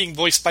being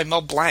voiced by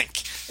Mel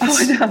Blanc.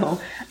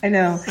 Oh, I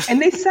know.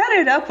 And they set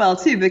it up well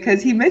too,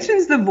 because he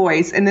mentions the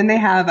voice, and then they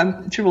have,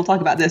 I'm sure we'll talk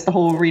about this, the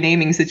whole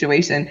renaming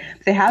situation.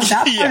 They have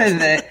that part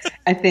of it,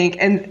 I think,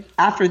 and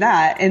after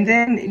that, and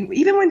then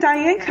even when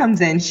Diane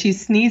comes in,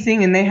 she's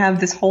sneezing, and they have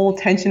this whole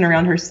tension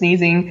around her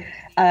sneezing.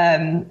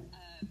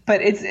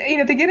 But it's,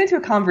 they get into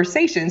a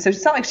conversation, so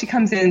it's not like she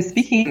comes in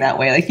speaking that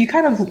way. Like, you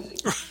kind of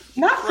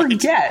not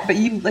forget, but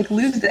you like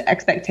lose the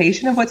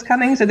expectation of what's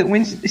coming, so that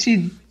when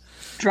she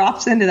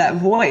drops into that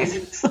voice,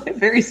 it's like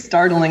very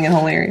startling and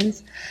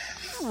hilarious.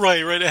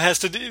 Right.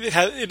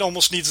 It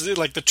almost needs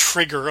like the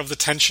trigger of the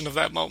tension of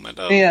that moment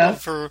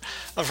of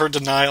her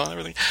denial and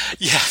everything.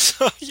 Yeah.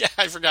 So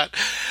I forgot.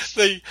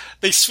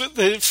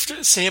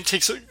 Sam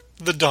takes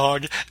the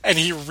dog and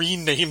he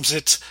renames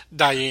it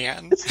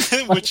Diane,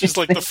 which is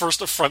like the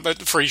first affront that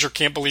Frasier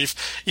can't believe.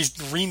 He's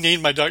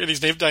renamed my dog and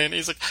he's named Diane.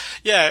 He's like,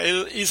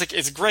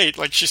 it's great.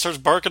 Like, she starts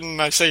barking and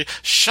I say,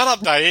 "Shut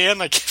up,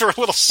 Diane." I give her a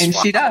little swat and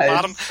she does. on the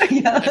bottom.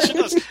 Yeah. And she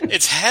does.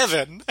 It's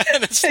heaven.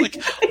 And it's like,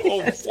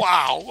 oh,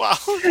 wow.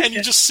 And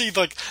you just see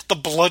like the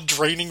blood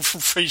draining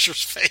from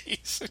Frasier's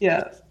face.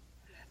 Yeah.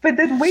 But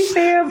the way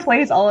Sam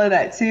plays all of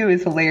that too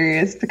is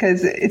hilarious,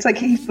 because it's like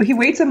he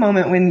waits a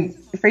moment when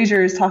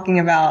Frasier is talking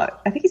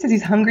about, I think he says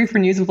he's hungry for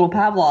news of little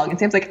Pavlov, and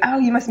Sam's like, "Oh,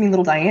 you must mean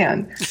little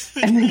Diane,"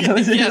 and then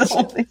goes into the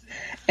whole thing,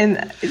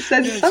 and it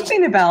says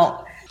something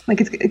about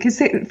like, it's because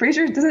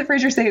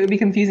Frasier say it would be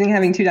confusing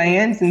having two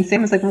Dianes, and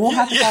Sam was like, "Well, we'll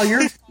have to call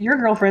your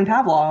girlfriend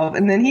Pavlov,"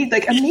 and then he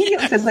like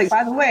immediately says like,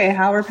 "By the way,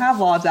 how are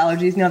Pavlov's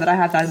allergies now that I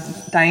have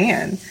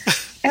Diane?"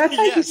 And I feel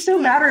like he's so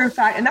matter of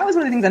fact, and that was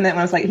one of the things I meant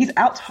when I was like, he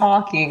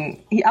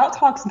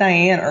out-talks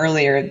Diane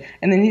earlier,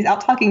 and then he's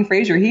out-talking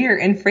Frasier here,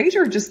 and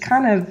Frasier just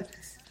kind of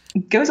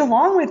goes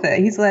along with it.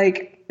 He's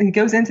like, he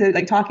goes into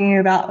like talking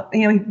about,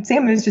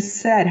 Sam has just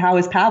said, "How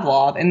is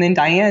Pavlov?" And then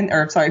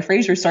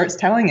Frasier starts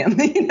telling him,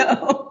 he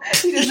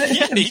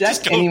doesn't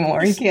object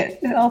anymore. He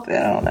can't help it.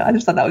 I don't know. I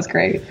just thought that was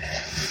great.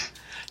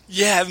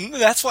 Yeah,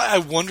 that's why I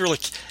wonder,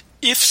 like,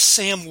 if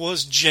Sam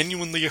was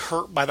genuinely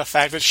hurt by the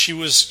fact that she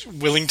was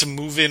willing to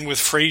move in with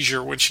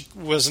Frasier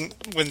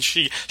when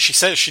she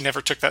says she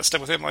never took that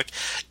step with him, like,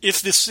 if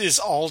this is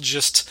all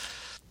just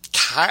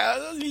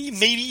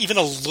maybe even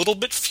a little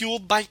bit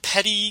fueled by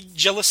petty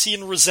jealousy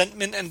and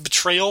resentment and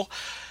betrayal,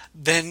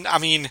 then, I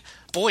mean,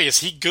 boy, is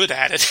he good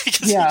at it.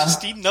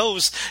 Because he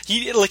knows,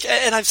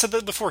 and I've said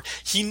that before,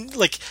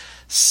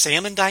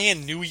 Sam and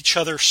Diane knew each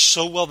other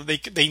so well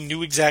that they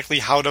knew exactly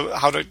how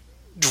to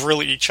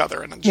drill each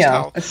other and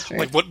just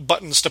like what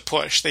buttons to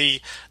push. They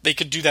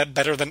could do that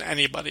better than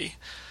anybody.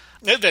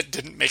 That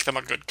didn't make them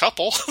a good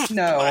couple.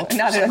 No,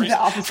 not at the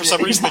opposite. For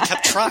some reason, they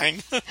kept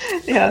trying.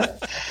 Yeah.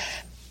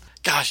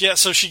 Gosh, yeah.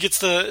 So she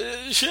gets when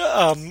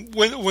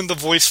the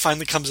voice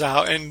finally comes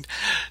out, and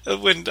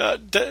when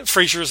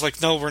Frasier is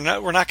like, "No, we're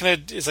not gonna."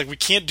 It's like, "We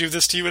can't do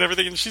this to you" and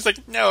everything, and she's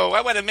like, "No,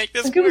 I want to make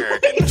this work."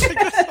 And it's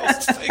like,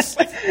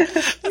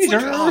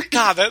 Oh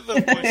God, that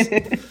voice.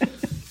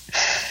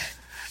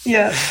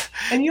 Yeah,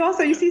 and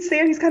you see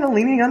Sam. He's kind of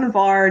leaning on the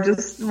bar,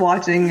 just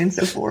watching and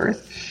so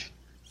forth.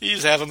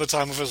 He's having the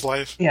time of his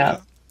life.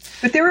 Yeah.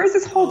 But there was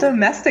this whole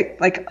domestic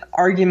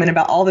argument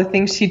about all the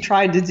things she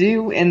tried to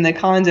do in the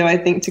condo, I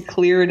think, to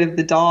clear it of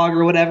the dog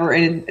or whatever.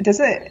 And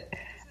I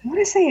want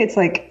to say it's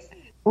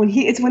when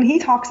he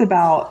talks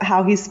about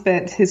how he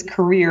spent his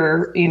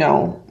career,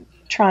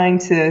 trying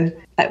to,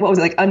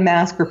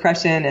 unmask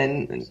repression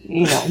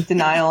and,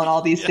 denial and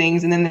all these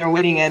things. And then they're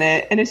winning in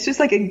it. And it's just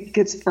it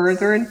gets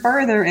further and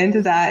further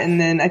into that. And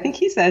then I think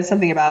he says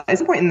something about, at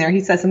some point in there,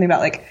 he says something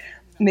about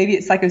maybe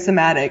it's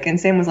psychosomatic, and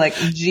Sam was like,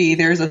 gee,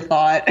 there's a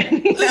thought.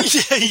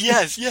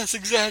 Yes,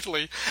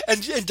 exactly.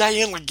 And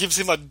Diane gives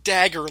him a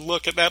dagger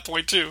look at that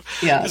point too.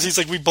 Yeah. Because he's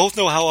like, we both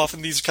know how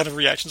often these kind of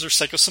reactions are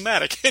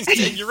psychosomatic. And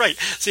you're right.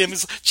 Sam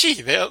is,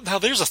 gee, now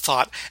there's a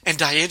thought. And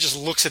Diane just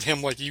looks at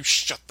him like, you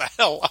shut the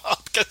hell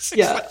up.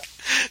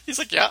 He's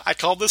like, yeah, I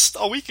called this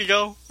a week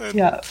ago. And,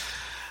 yeah.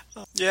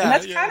 Yeah. And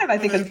that's kind of, I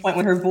think, the point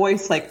when her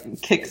voice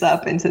kicks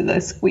up into the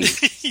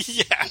squeak.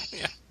 Yeah.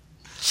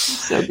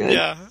 So good.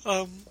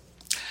 Yeah.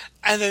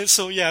 And then,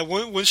 so yeah,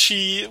 when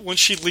she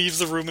leaves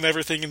the room and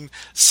everything, and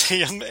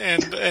Sam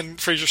and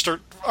Frasier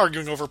start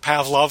arguing over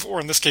Pavlov, or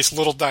in this case,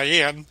 little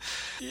Diane,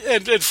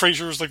 and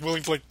Frasier is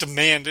willing to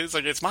demand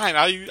it's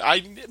mine.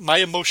 My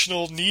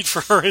emotional need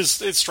for her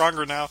is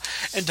stronger now,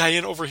 and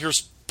Diane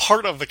overhears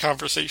part of the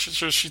conversation,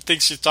 so she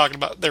thinks they're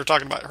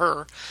talking about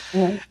her,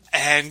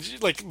 and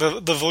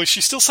the voice,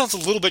 she still sounds a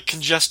little bit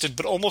congested,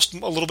 but almost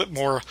a little bit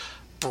more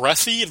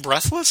breathy and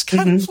breathless,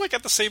 kind of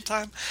at the same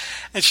time.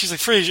 And she's like,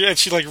 Frasier, and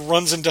she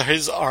runs into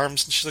his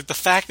arms, and she's like, the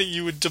fact that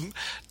you would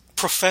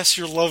profess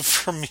your love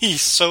for me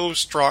so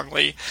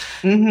strongly,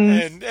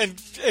 and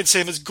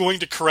Sam is going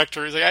to correct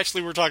her. He's like,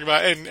 actually, we're talking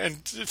about,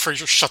 and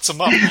Frasier shuts him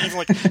up. He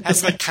even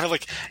has kind of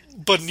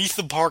beneath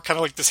the bar, kind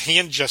of this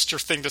hand gesture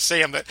thing to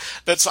Sam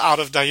that's out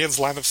of Diane's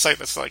line of sight.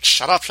 That's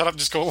shut up,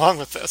 just go along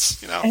with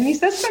this, And he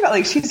says something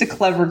about she's a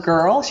clever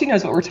girl. She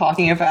knows what we're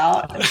talking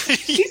about.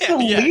 She's the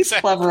least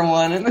clever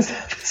one in this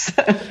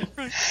episode.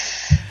 Right.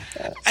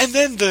 And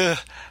then the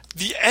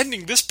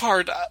ending, this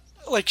part,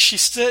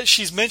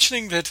 she's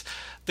mentioning that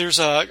there's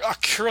a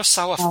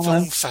Kurosawa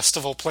film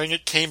festival playing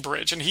at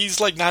Cambridge, and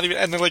he's not even,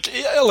 and then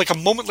a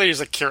moment later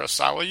he's like,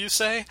 Kurosawa, you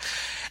say?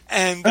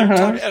 And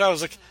and I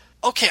was like,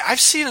 okay, I've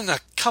seen in a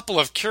couple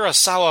of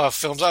Kurosawa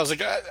films, I was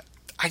like,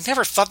 I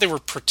never thought they were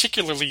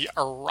particularly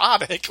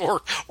erotic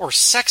or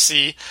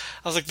sexy.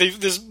 I was like,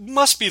 this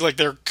must be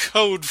their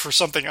code for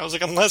something. I was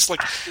like, unless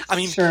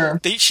sure.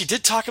 She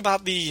did talk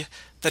about the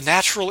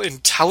natural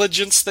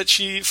intelligence that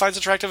she finds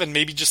attractive, and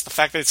maybe just the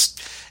fact that it's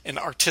an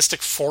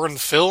artistic foreign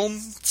film.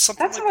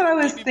 That's what I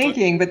was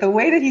thinking, but the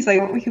way that he's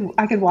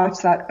I could watch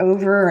that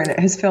over, and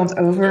his films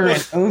over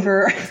and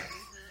over.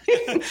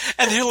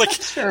 And they're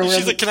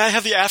she's like, can I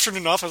have the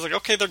afternoon off? I was like,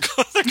 okay, they're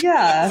going. Yeah.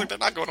 I was like, they're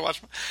not going to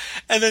watch.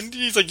 And then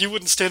he's like, you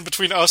wouldn't stand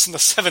between us and the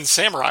Seven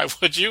Samurai,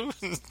 would you?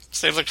 And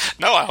Sam's like,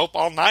 no, I hope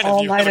all nine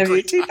of you have a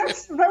great time.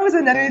 That was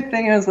another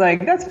thing. I was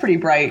like, that's pretty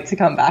bright to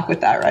come back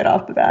with that right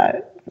off the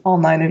bat. All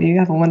 9 of you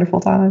have a wonderful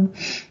time.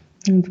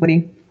 And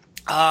Woody.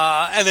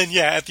 And then,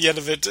 at the end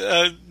of it,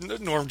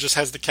 Norm just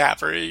has the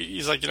cap, where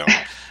he's like,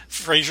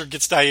 Frasier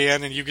gets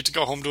Diane and you get to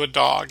go home to a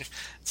dog.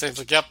 Sam's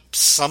like, yep,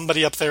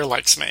 somebody up there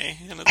likes me.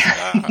 And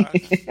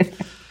it's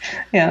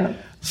yeah.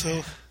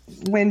 So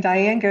when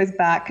Diane goes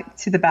back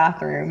to the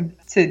bathroom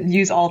to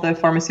use all the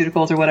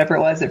pharmaceuticals or whatever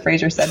it was that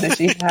Frasier said that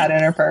she had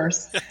in her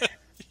purse,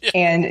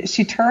 and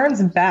she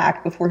turns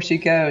back before she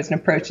goes and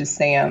approaches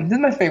Sam. This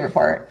is my favorite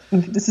part.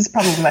 This is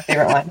probably my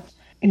favorite line.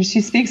 And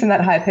she speaks in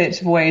that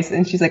high-pitched voice,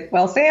 and she's like,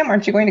 well, Sam,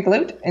 aren't you going to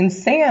gloat? And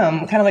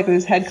Sam, kind of with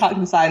his head cocked to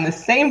the side, in the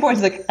same voice,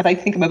 is like, I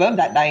think I'm above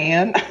that,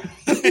 Diane.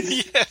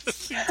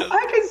 Yes,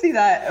 I could see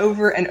that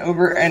over and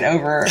over and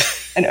over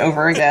and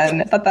over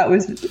again. I thought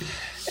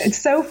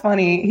it's so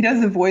funny. He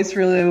does the voice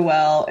really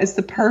well. It's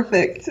the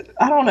perfect,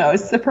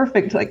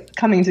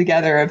 coming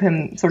together of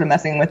him sort of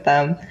messing with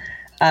them.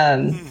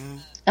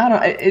 I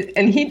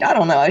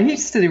don't know. He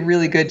just did a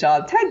really good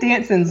job. Ted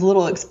Danson's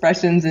little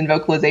expressions and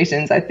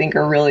vocalizations, I think,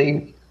 are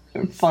really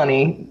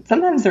funny.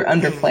 Sometimes they're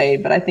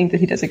underplayed, but I think that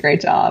he does a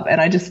great job.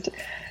 And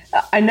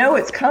I know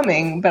it's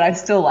coming, but I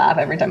still laugh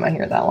every time I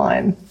hear that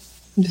line.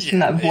 Just from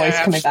that voice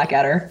coming back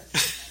at her.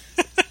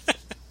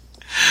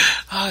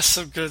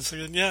 So good.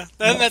 Yeah.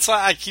 And that's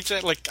why I keep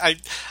saying,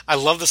 I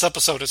love this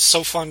episode. It's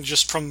so fun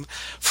just from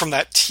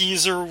that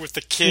teaser with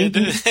the kid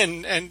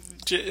and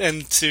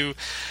to,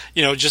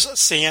 just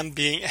Sam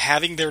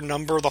having their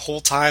number the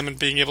whole time and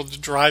being able to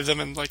drive them,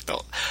 and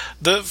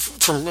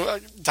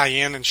from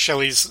Diane and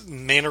Shelley's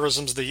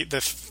mannerisms,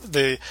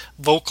 the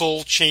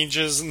vocal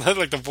changes and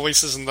the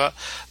voices and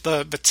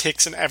the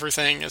tics and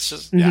everything. It's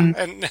just,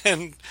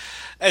 and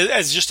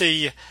as just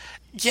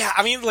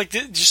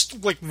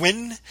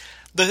when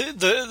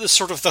the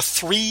sort of the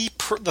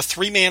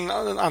three-man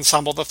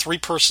ensemble, the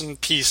 3-person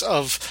piece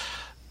of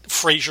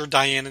Frasier,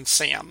 Diane, and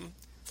Sam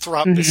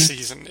throughout this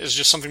season is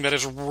just something that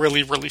is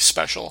really, really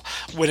special.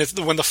 When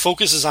the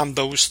focus is on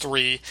those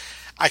 3,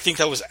 I think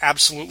that was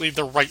absolutely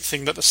the right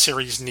thing that the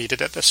series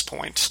needed at this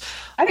point.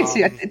 I do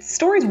too.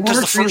 Stories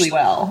work really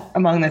well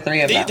among the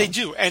three of them. They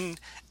do, and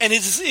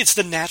it's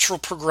the natural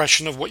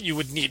progression of what you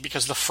would need,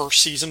 because the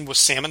first season was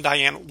Sam and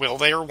Diane. Will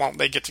they or won't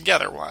they get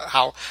together?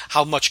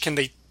 How much can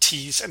they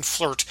tease and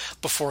flirt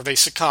before they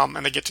succumb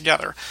and they get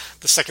together?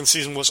 The second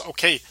season was,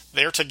 okay,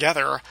 they're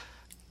together.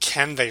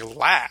 Can they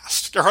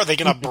last? Or are they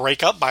going to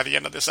break up by the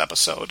end of this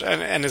episode?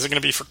 And is it going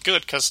to be for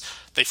good? Because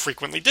they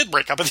frequently did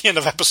break up at the end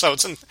of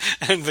episodes and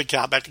they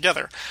got back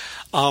together.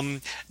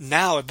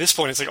 Now, at this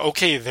point, it's like,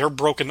 okay, they're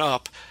broken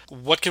up.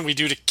 What can we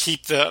do to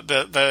keep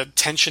the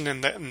tension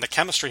and the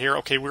chemistry here?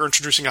 Okay, we're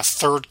introducing a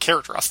third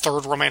character, a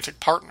third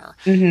romantic partner.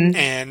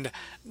 And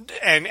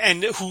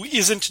who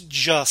isn't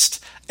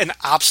just an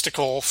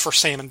obstacle for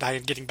Sam and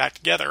Diane getting back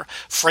together.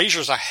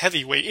 Frasier's a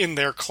heavyweight in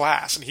their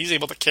class, and he's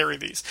able to carry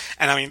these.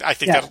 And I mean, I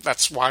think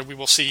that's why we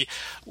will see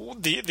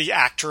the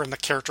actor and the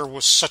character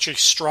was such a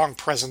strong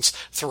presence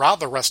throughout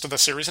the rest of the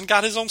series and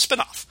got his own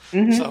spinoff.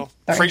 So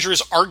Frasier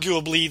is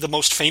arguably the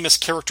most famous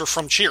character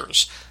from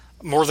Cheers,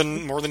 more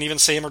than even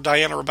Sam or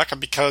Diane or Rebecca,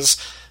 because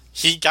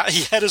he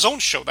had his own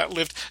show that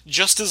lived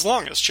just as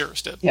long as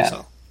Cheers did. Yeah.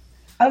 So.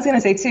 I was going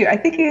to say, too, I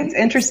think it's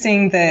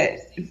interesting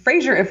that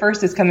Frasier at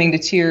first is coming to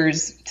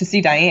Cheers to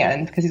see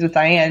Diane because he's with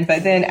Diane.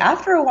 But then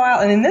after a while,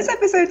 and in this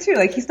episode, too,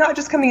 like, he's not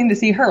just coming in to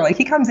see her. Like,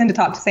 he comes in to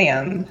talk to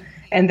Sam.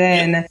 And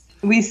then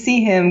we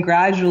see him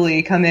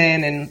gradually come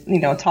in and, you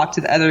know, talk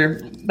to the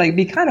other, like,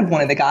 be kind of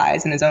one of the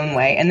guys in his own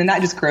way. And then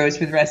that just grows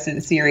for the rest of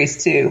the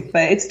series, too.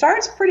 But it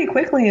starts pretty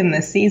quickly in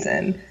this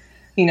season.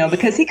 You know,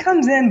 because he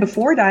comes in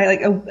before Diane,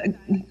 like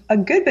a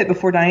good bit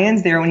before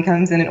Diane's there, when he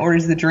comes in and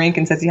orders the drink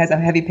and says he has a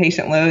heavy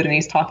patient load, and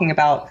he's talking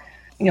about,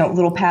 you know,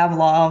 little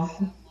Pavlov,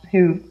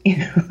 who, you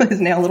know, is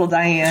now little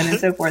Diane and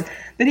so forth.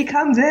 But he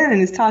comes in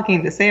and is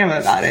talking to Sam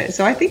about it.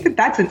 So I think that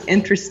that's an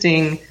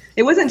interesting.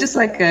 It wasn't just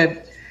like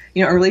a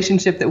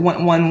relationship that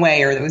went one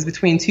way, or that was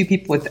between two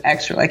people with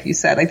extra, like you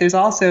said. Like, there's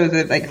also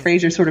the, like,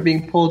 Frasier sort of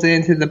being pulled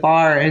into the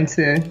bar,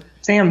 into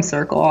Sam's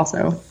circle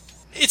also.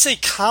 It's a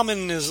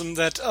commonism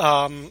that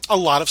a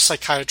lot of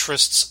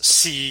psychiatrists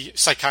see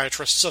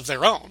psychiatrists of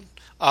their own.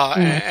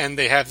 And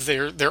they have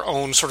their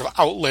own sort of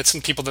outlets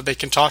and people that they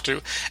can talk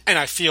to. And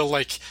I feel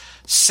like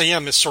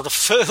Sam is sort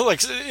of,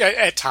 like,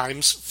 at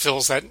times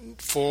fills that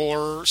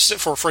for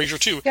Frasier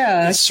too.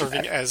 Yeah. Is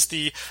serving as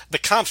the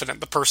confidant,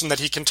 the person that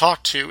he can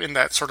talk to in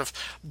that sort of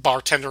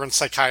bartender and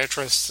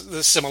psychiatrist,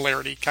 the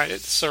similarity kind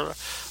of, sort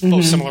of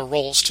both similar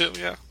roles too,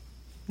 yeah.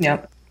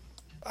 Yep.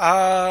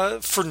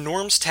 For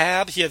Norm's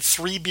tab, he had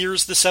 3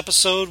 beers this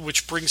episode,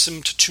 which brings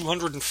him to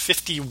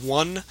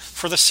 251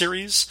 for the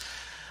series.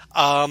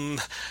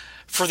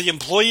 For the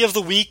Employee of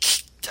the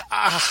Week,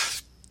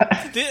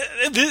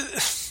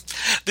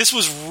 this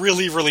was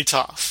really, really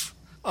tough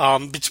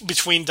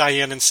between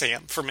Diane and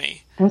Sam for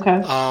me.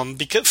 Okay.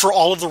 Because for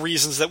all of the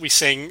reasons that we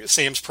sang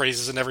Sam's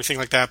praises and everything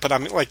like that, but I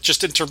mean, like,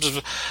 just in terms of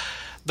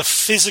the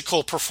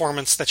physical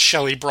performance that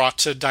Shelley brought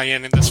to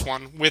Diane in this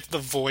one, with the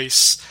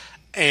voice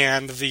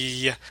and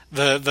the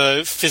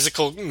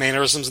physical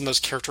mannerisms and those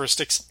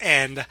characteristics.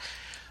 And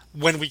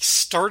when we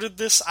started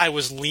this, I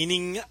was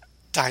leaning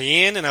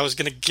Diane and I was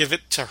going to give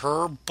it to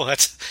her,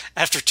 but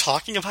after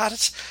talking about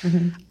it,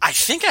 I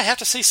think I have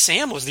to say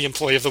Sam was the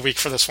Employee of the Week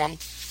for this one.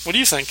 What do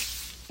you think?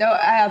 No,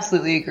 I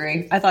absolutely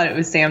agree. I thought it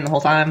was Sam the whole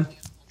time,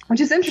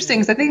 which is interesting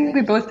because I think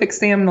we both picked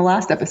Sam in the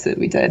last episode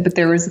we did, but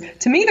there was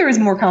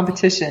more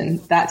competition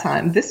that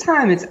time. This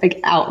time it's like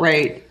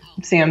outright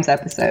Sam's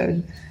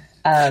episode.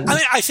 I mean,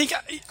 I think,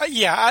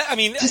 I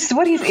mean, just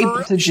what he's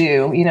able to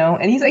do, you know,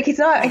 and he's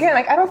not, again,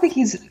 like, I think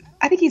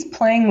he's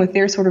playing with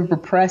their sort of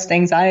repressed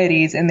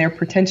anxieties and their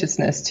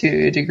pretentiousness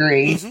to a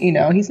degree. You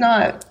know, he's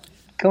not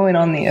going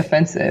on the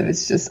offensive.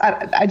 It's just,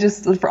 I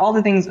just, for all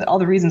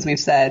the reasons we've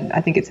said, I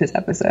think it's his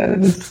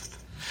episode.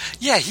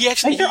 Yeah, he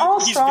actually, like, they're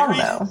all strong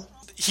though.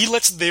 He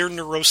lets their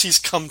neuroses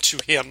come to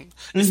him,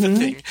 is the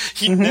thing.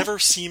 He never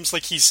seems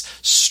like he's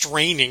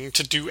straining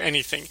to do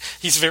anything.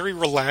 He's very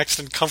relaxed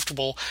and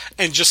comfortable,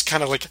 and just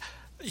kind of like,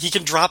 he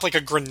can drop like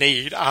a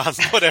grenade on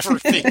whatever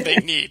thing they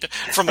need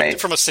from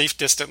a safe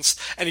distance,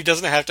 and he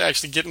doesn't have to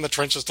actually get in the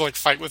trenches to, like,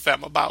 fight with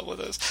them about with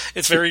this.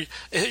 It's very,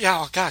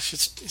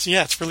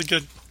 it's really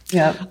good.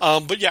 Yeah.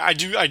 But yeah, I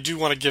do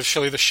want to give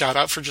Shelley the shout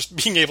out for just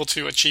being able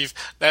to achieve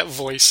that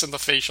voice and the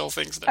facial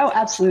things there. Oh,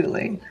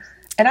 absolutely.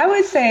 And I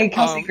would say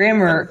Kelsey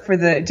Grammer for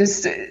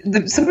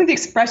some of the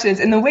expressions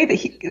and the way that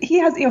he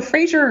has, you know,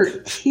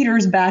 Frasier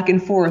teeters back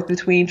and forth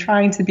between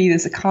trying to be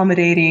this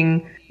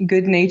accommodating,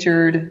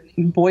 good-natured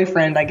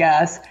boyfriend, I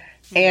guess,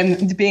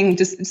 and being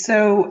just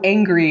so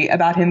angry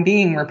about him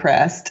being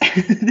repressed.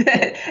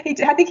 That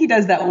I think he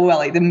does that well.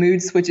 Like, the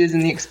mood switches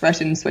and the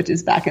expression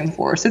switches back and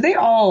forth. So they're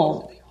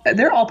all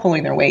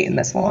pulling their weight in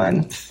this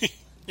one.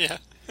 Yeah.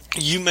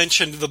 You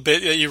mentioned the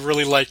bit that you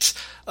really liked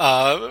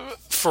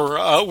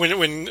for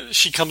when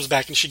she comes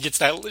back and she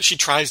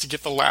tries to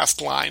get the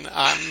last line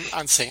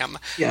on Sam,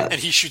 and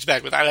he shoots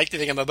back with, "I like to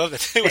think I'm above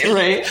it."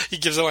 Right. He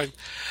gives a line.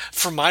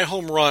 For my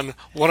home run,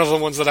 one of the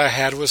ones that I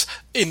had was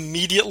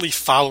immediately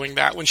following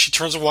that when she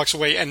turns and walks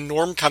away, and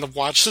Norm kind of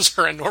watches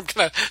her, and Norm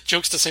kind of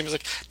jokes to Sam, he's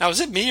like, "Now is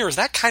it me or is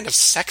that kind of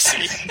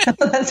sexy?"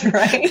 That's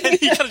right. And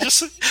he kind of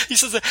he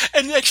says that,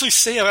 and actually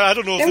Sam, I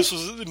don't know if this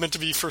was meant to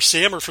be for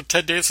Sam or for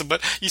Ted Danson,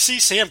 but you see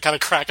Sam kind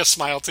of crack a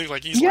smile too,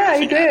 like he's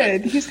he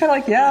did. He's kind of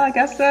like, yeah, I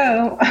guess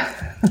so.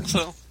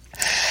 So,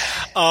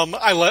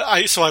 I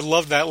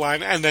love that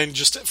line, and then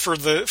just for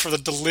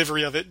the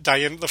delivery of it,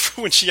 Diane,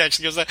 when she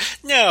actually goes,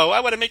 "No, I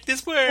want to make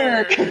this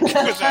work."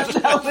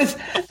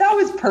 that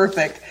was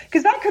perfect,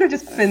 because that could have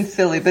just been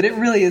silly, but it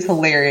really is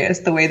hilarious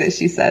the way that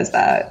she says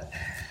that.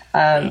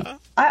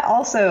 I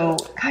also,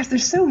 gosh,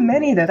 there's so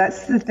many though.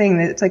 That's the thing,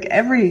 that it's like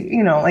I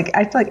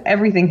feel like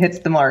everything hits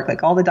the mark,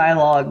 like all the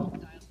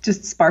dialogue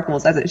just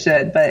sparkles as it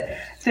should. But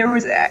there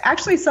was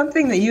actually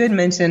something that you had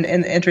mentioned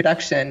in the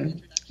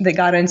introduction that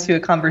got into a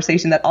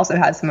conversation that also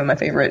had some of my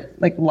favorite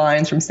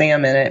lines from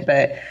Sam in it.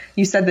 But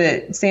you said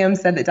that Sam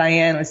said that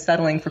Diane was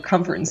settling for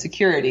comfort and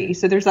security.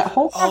 So there's that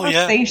whole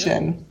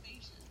conversation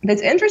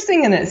that's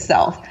interesting in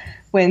itself.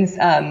 When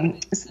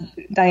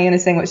Diane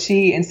is saying what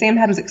she and Sam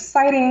had was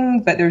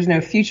exciting, but there's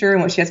no future,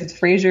 and what she has with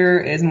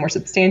Frasier is more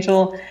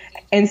substantial.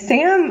 And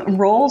Sam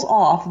rolls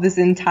off this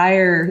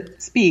entire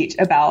speech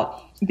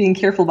about being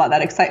careful about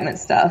that excitement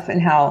stuff, and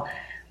how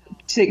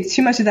take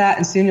too much of that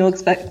and soon you'll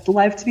expect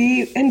life to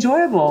be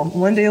enjoyable.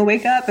 One day you'll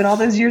wake up and all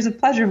those years of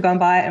pleasure have gone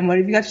by, and what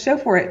have you got to show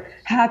for it?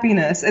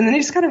 Happiness. And then he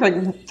just kind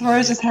of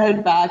throws his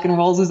head back and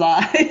rolls his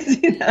eyes,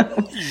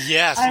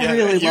 Yes, I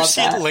really love you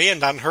see that. it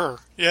land on her.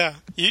 Yeah.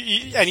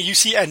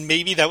 And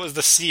maybe that was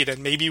the seed,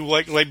 and maybe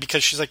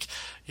because she's like,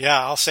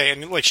 yeah, I'll say,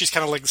 and she's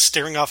kind of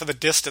staring off in the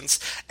distance,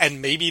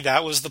 and maybe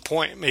that was the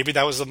point. Maybe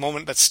that was the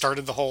moment that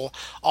started all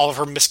of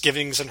her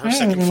misgivings and her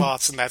second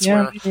thoughts, and that's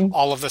where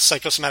all of the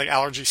psychosomatic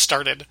allergy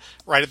started,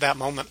 right at that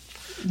moment.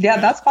 Yeah,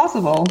 that's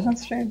possible.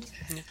 That's true.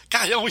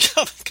 God,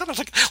 kind of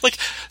like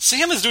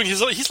Sam is doing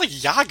he's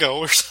like Iago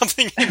or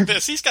something in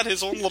this. He's got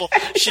his own little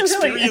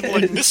Shakespearean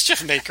really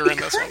mischief maker in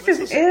this one.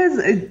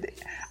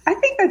 I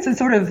think that's a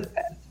sort of,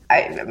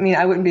 I mean,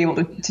 I wouldn't be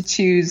able to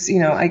choose,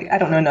 I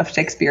don't know enough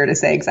Shakespeare to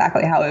say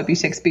exactly how it would be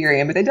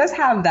Shakespearean, but it does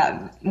have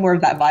that, more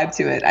of that vibe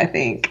to it, I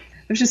think.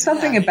 There's just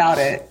something about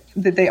it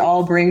that they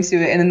all bring to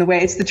it, and in the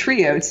way it's the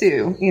trio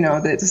too,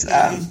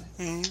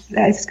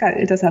 that's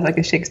it does have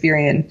a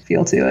Shakespearean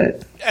feel to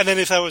it. And then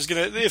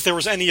if there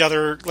was any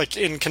other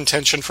in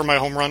contention for my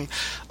home run,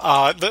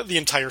 the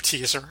entire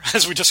teaser,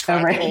 as we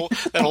described,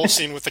 that whole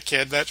scene with the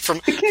kid, that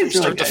from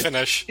start to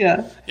finish.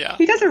 Yeah,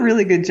 he does a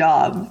really good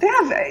job.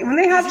 When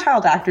they have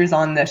child actors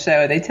on the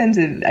show, they tend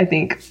to, I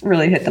think,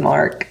 really hit the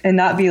mark and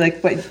not be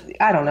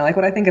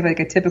what I think of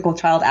a typical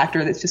child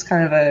actor that's just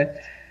kind of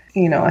a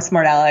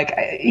smart aleck.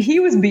 He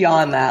was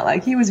beyond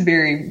that. He was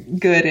very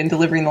good in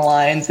delivering the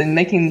lines and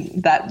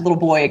making that little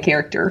boy a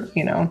character,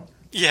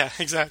 Yeah,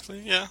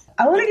 exactly. Yeah.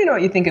 I wanted to know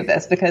what you think of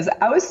this, because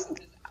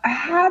I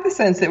had the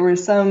sense there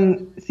was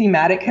some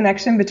thematic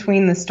connection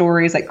between the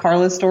stories, like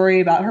Carla's story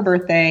about her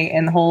birthday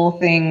and the whole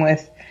thing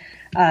with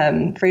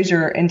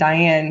Frasier and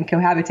Diane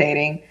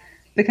cohabitating,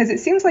 because it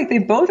seems like they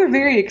both are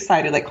very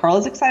excited.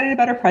 Carla's excited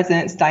about her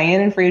presence.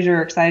 Diane and Frasier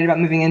are excited about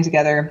moving in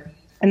together.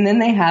 And then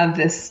they have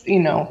this,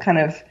 kind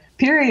of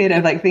period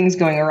of things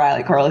going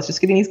awry. Carla's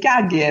just getting these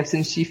gag gifts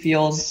and she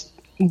feels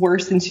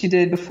worse than she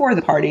did before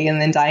the party.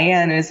 And then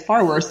Diane is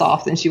far worse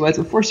off than she was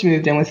before she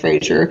moved in with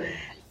Frasier.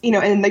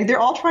 And they're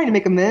all trying to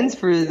make amends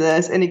for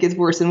this, and it gets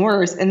worse and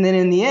worse. And then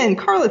in the end,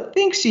 Carla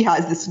thinks she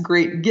has this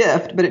great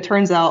gift, but it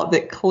turns out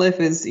that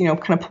Cliff is,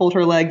 kind of pulled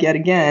her leg yet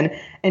again.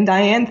 And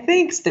Diane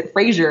thinks that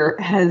Frasier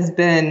has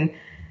been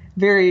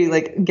very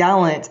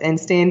gallant and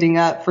standing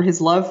up for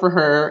his love for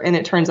her, and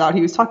it turns out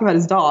he was talking about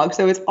his dog.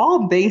 So it's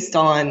all based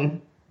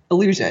on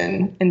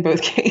illusion in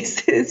both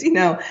cases, And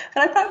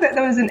I thought that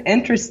was an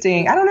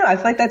interesting, I don't know, I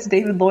feel like that's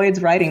David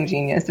Lloyd's writing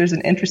genius. There's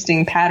an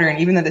interesting pattern,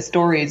 even though the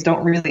stories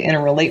don't really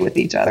interrelate with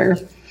each other.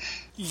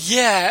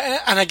 Yeah,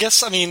 and I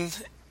guess,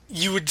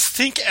 you would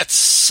think at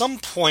some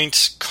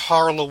point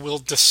Carla will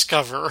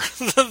discover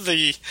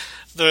the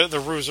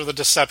ruse or the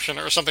deception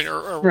or something,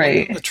 or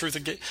right. The truth.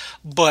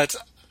 But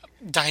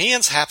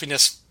Diane's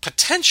happiness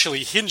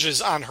potentially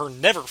hinges on her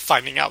never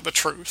finding out the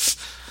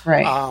truth.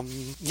 Right.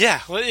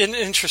 An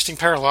interesting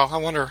parallel. I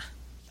wonder.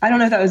 I don't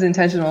know if that was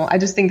intentional. I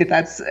just think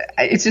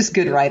it's just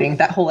good writing.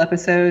 That whole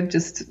episode,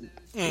 just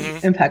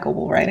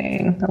impeccable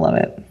writing. I love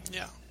it.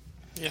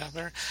 Yeah.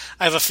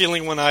 I have a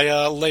feeling when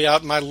I lay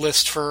out my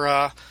list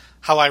for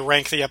how I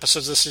rank the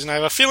episodes this season, I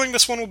have a feeling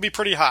this one will be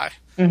pretty high.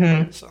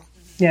 Mm-hmm. So.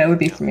 Yeah, it would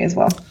be for me as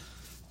well.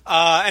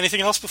 Anything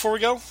else before we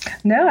go?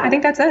 No, I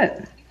think that's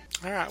it.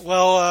 All right.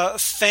 Well,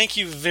 thank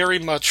you very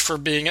much for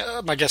being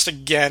my guest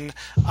again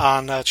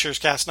on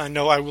Cheerscast, and I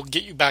know I will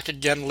get you back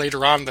again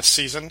later on this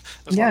season.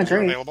 As long as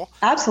you're available.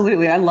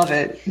 Absolutely. I love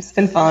it. It's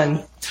been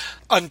fun.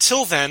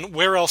 Until then,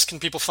 where else can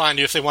people find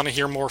you if they want to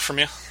hear more from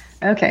you?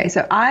 Okay.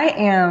 So I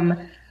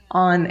am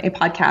on a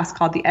podcast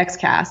called the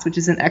X-Cast, which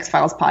is an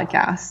X-Files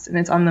podcast, and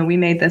it's on the We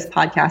Made This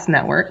podcast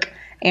network.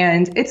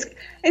 And it's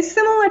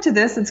similar to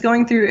this. It's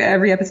going through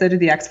every episode of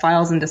the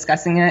X-Files and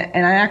discussing it.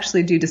 And I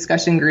actually do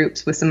discussion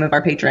groups with some of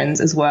our patrons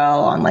as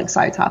well on like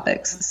side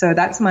topics. So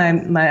that's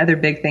my other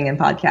big thing in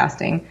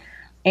podcasting.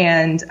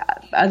 And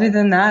other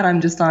than that, I'm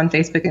just on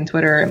Facebook and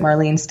Twitter at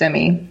Marlene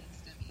Stemme.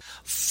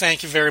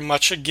 Thank you very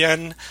much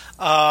again.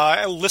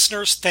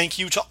 Listeners, thank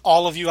you to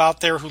all of you out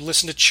there who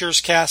listen to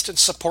Cheerscast and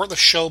support the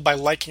show by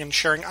liking and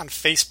sharing on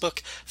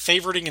Facebook,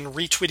 favoriting and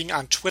retweeting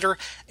on Twitter,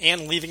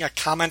 and leaving a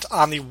comment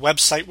on the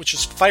website, which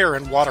is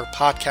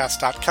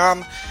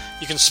fireandwaterpodcast.com.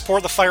 You can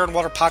support the Fire and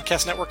Water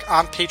Podcast Network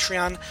on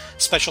Patreon.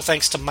 Special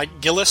thanks to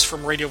Mike Gillis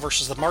from Radio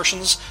vs. the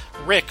Martians,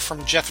 Rick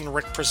from Jeff and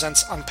Rick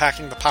Presents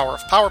Unpacking the Power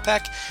of Power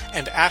Pack,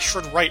 and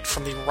Ashford Wright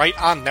from the Right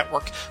On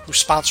Network, who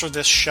sponsored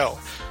this show.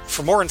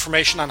 For more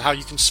information on how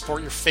you can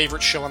support your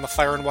favorite show on the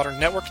Fire and Water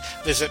Network,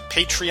 visit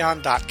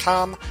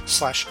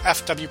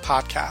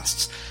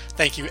patreon.com/FWPodcasts.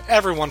 Thank you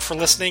everyone for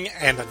listening,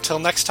 and until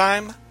next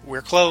time,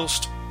 we're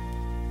closed.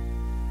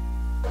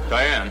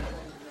 Diane,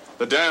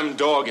 the damn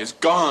dog is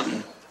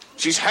gone.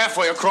 She's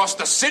halfway across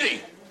the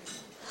city.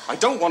 I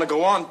don't want to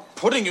go on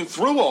putting you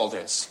through all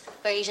this.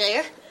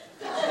 Frasier,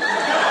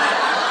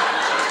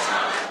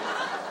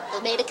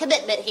 we made a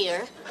commitment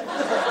here.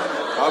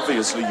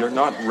 Obviously, you're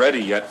not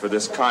ready yet for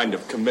this kind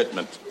of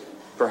commitment.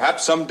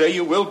 Perhaps someday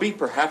you will be,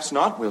 perhaps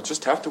not. We'll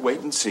just have to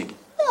wait and see.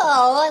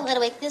 Oh, I'm going to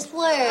make this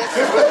work.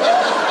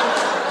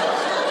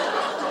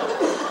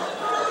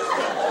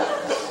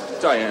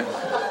 Diane,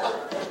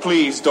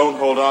 please don't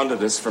hold on to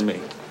this for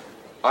me.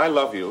 I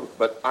love you,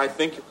 but I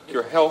think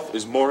your health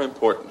is more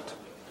important.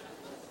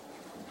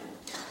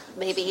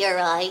 Maybe you're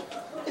right.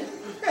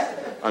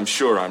 I'm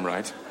sure I'm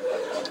right.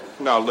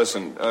 Now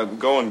listen,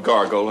 go and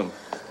gargle and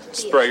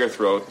spray your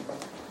throat.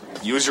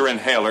 Use your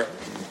inhaler.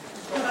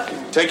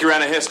 Take your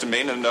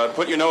antihistamine and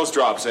put your nose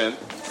drops in.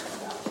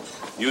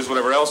 Use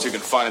whatever else you can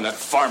find in that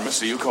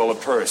pharmacy you call a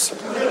purse.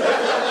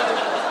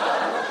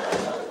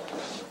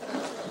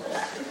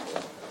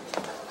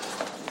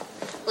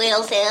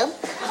 Well, Sam,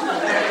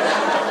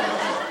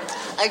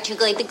 aren't you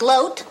going to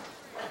gloat?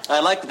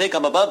 I'd like to think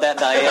I'm above that,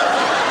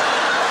 Diane.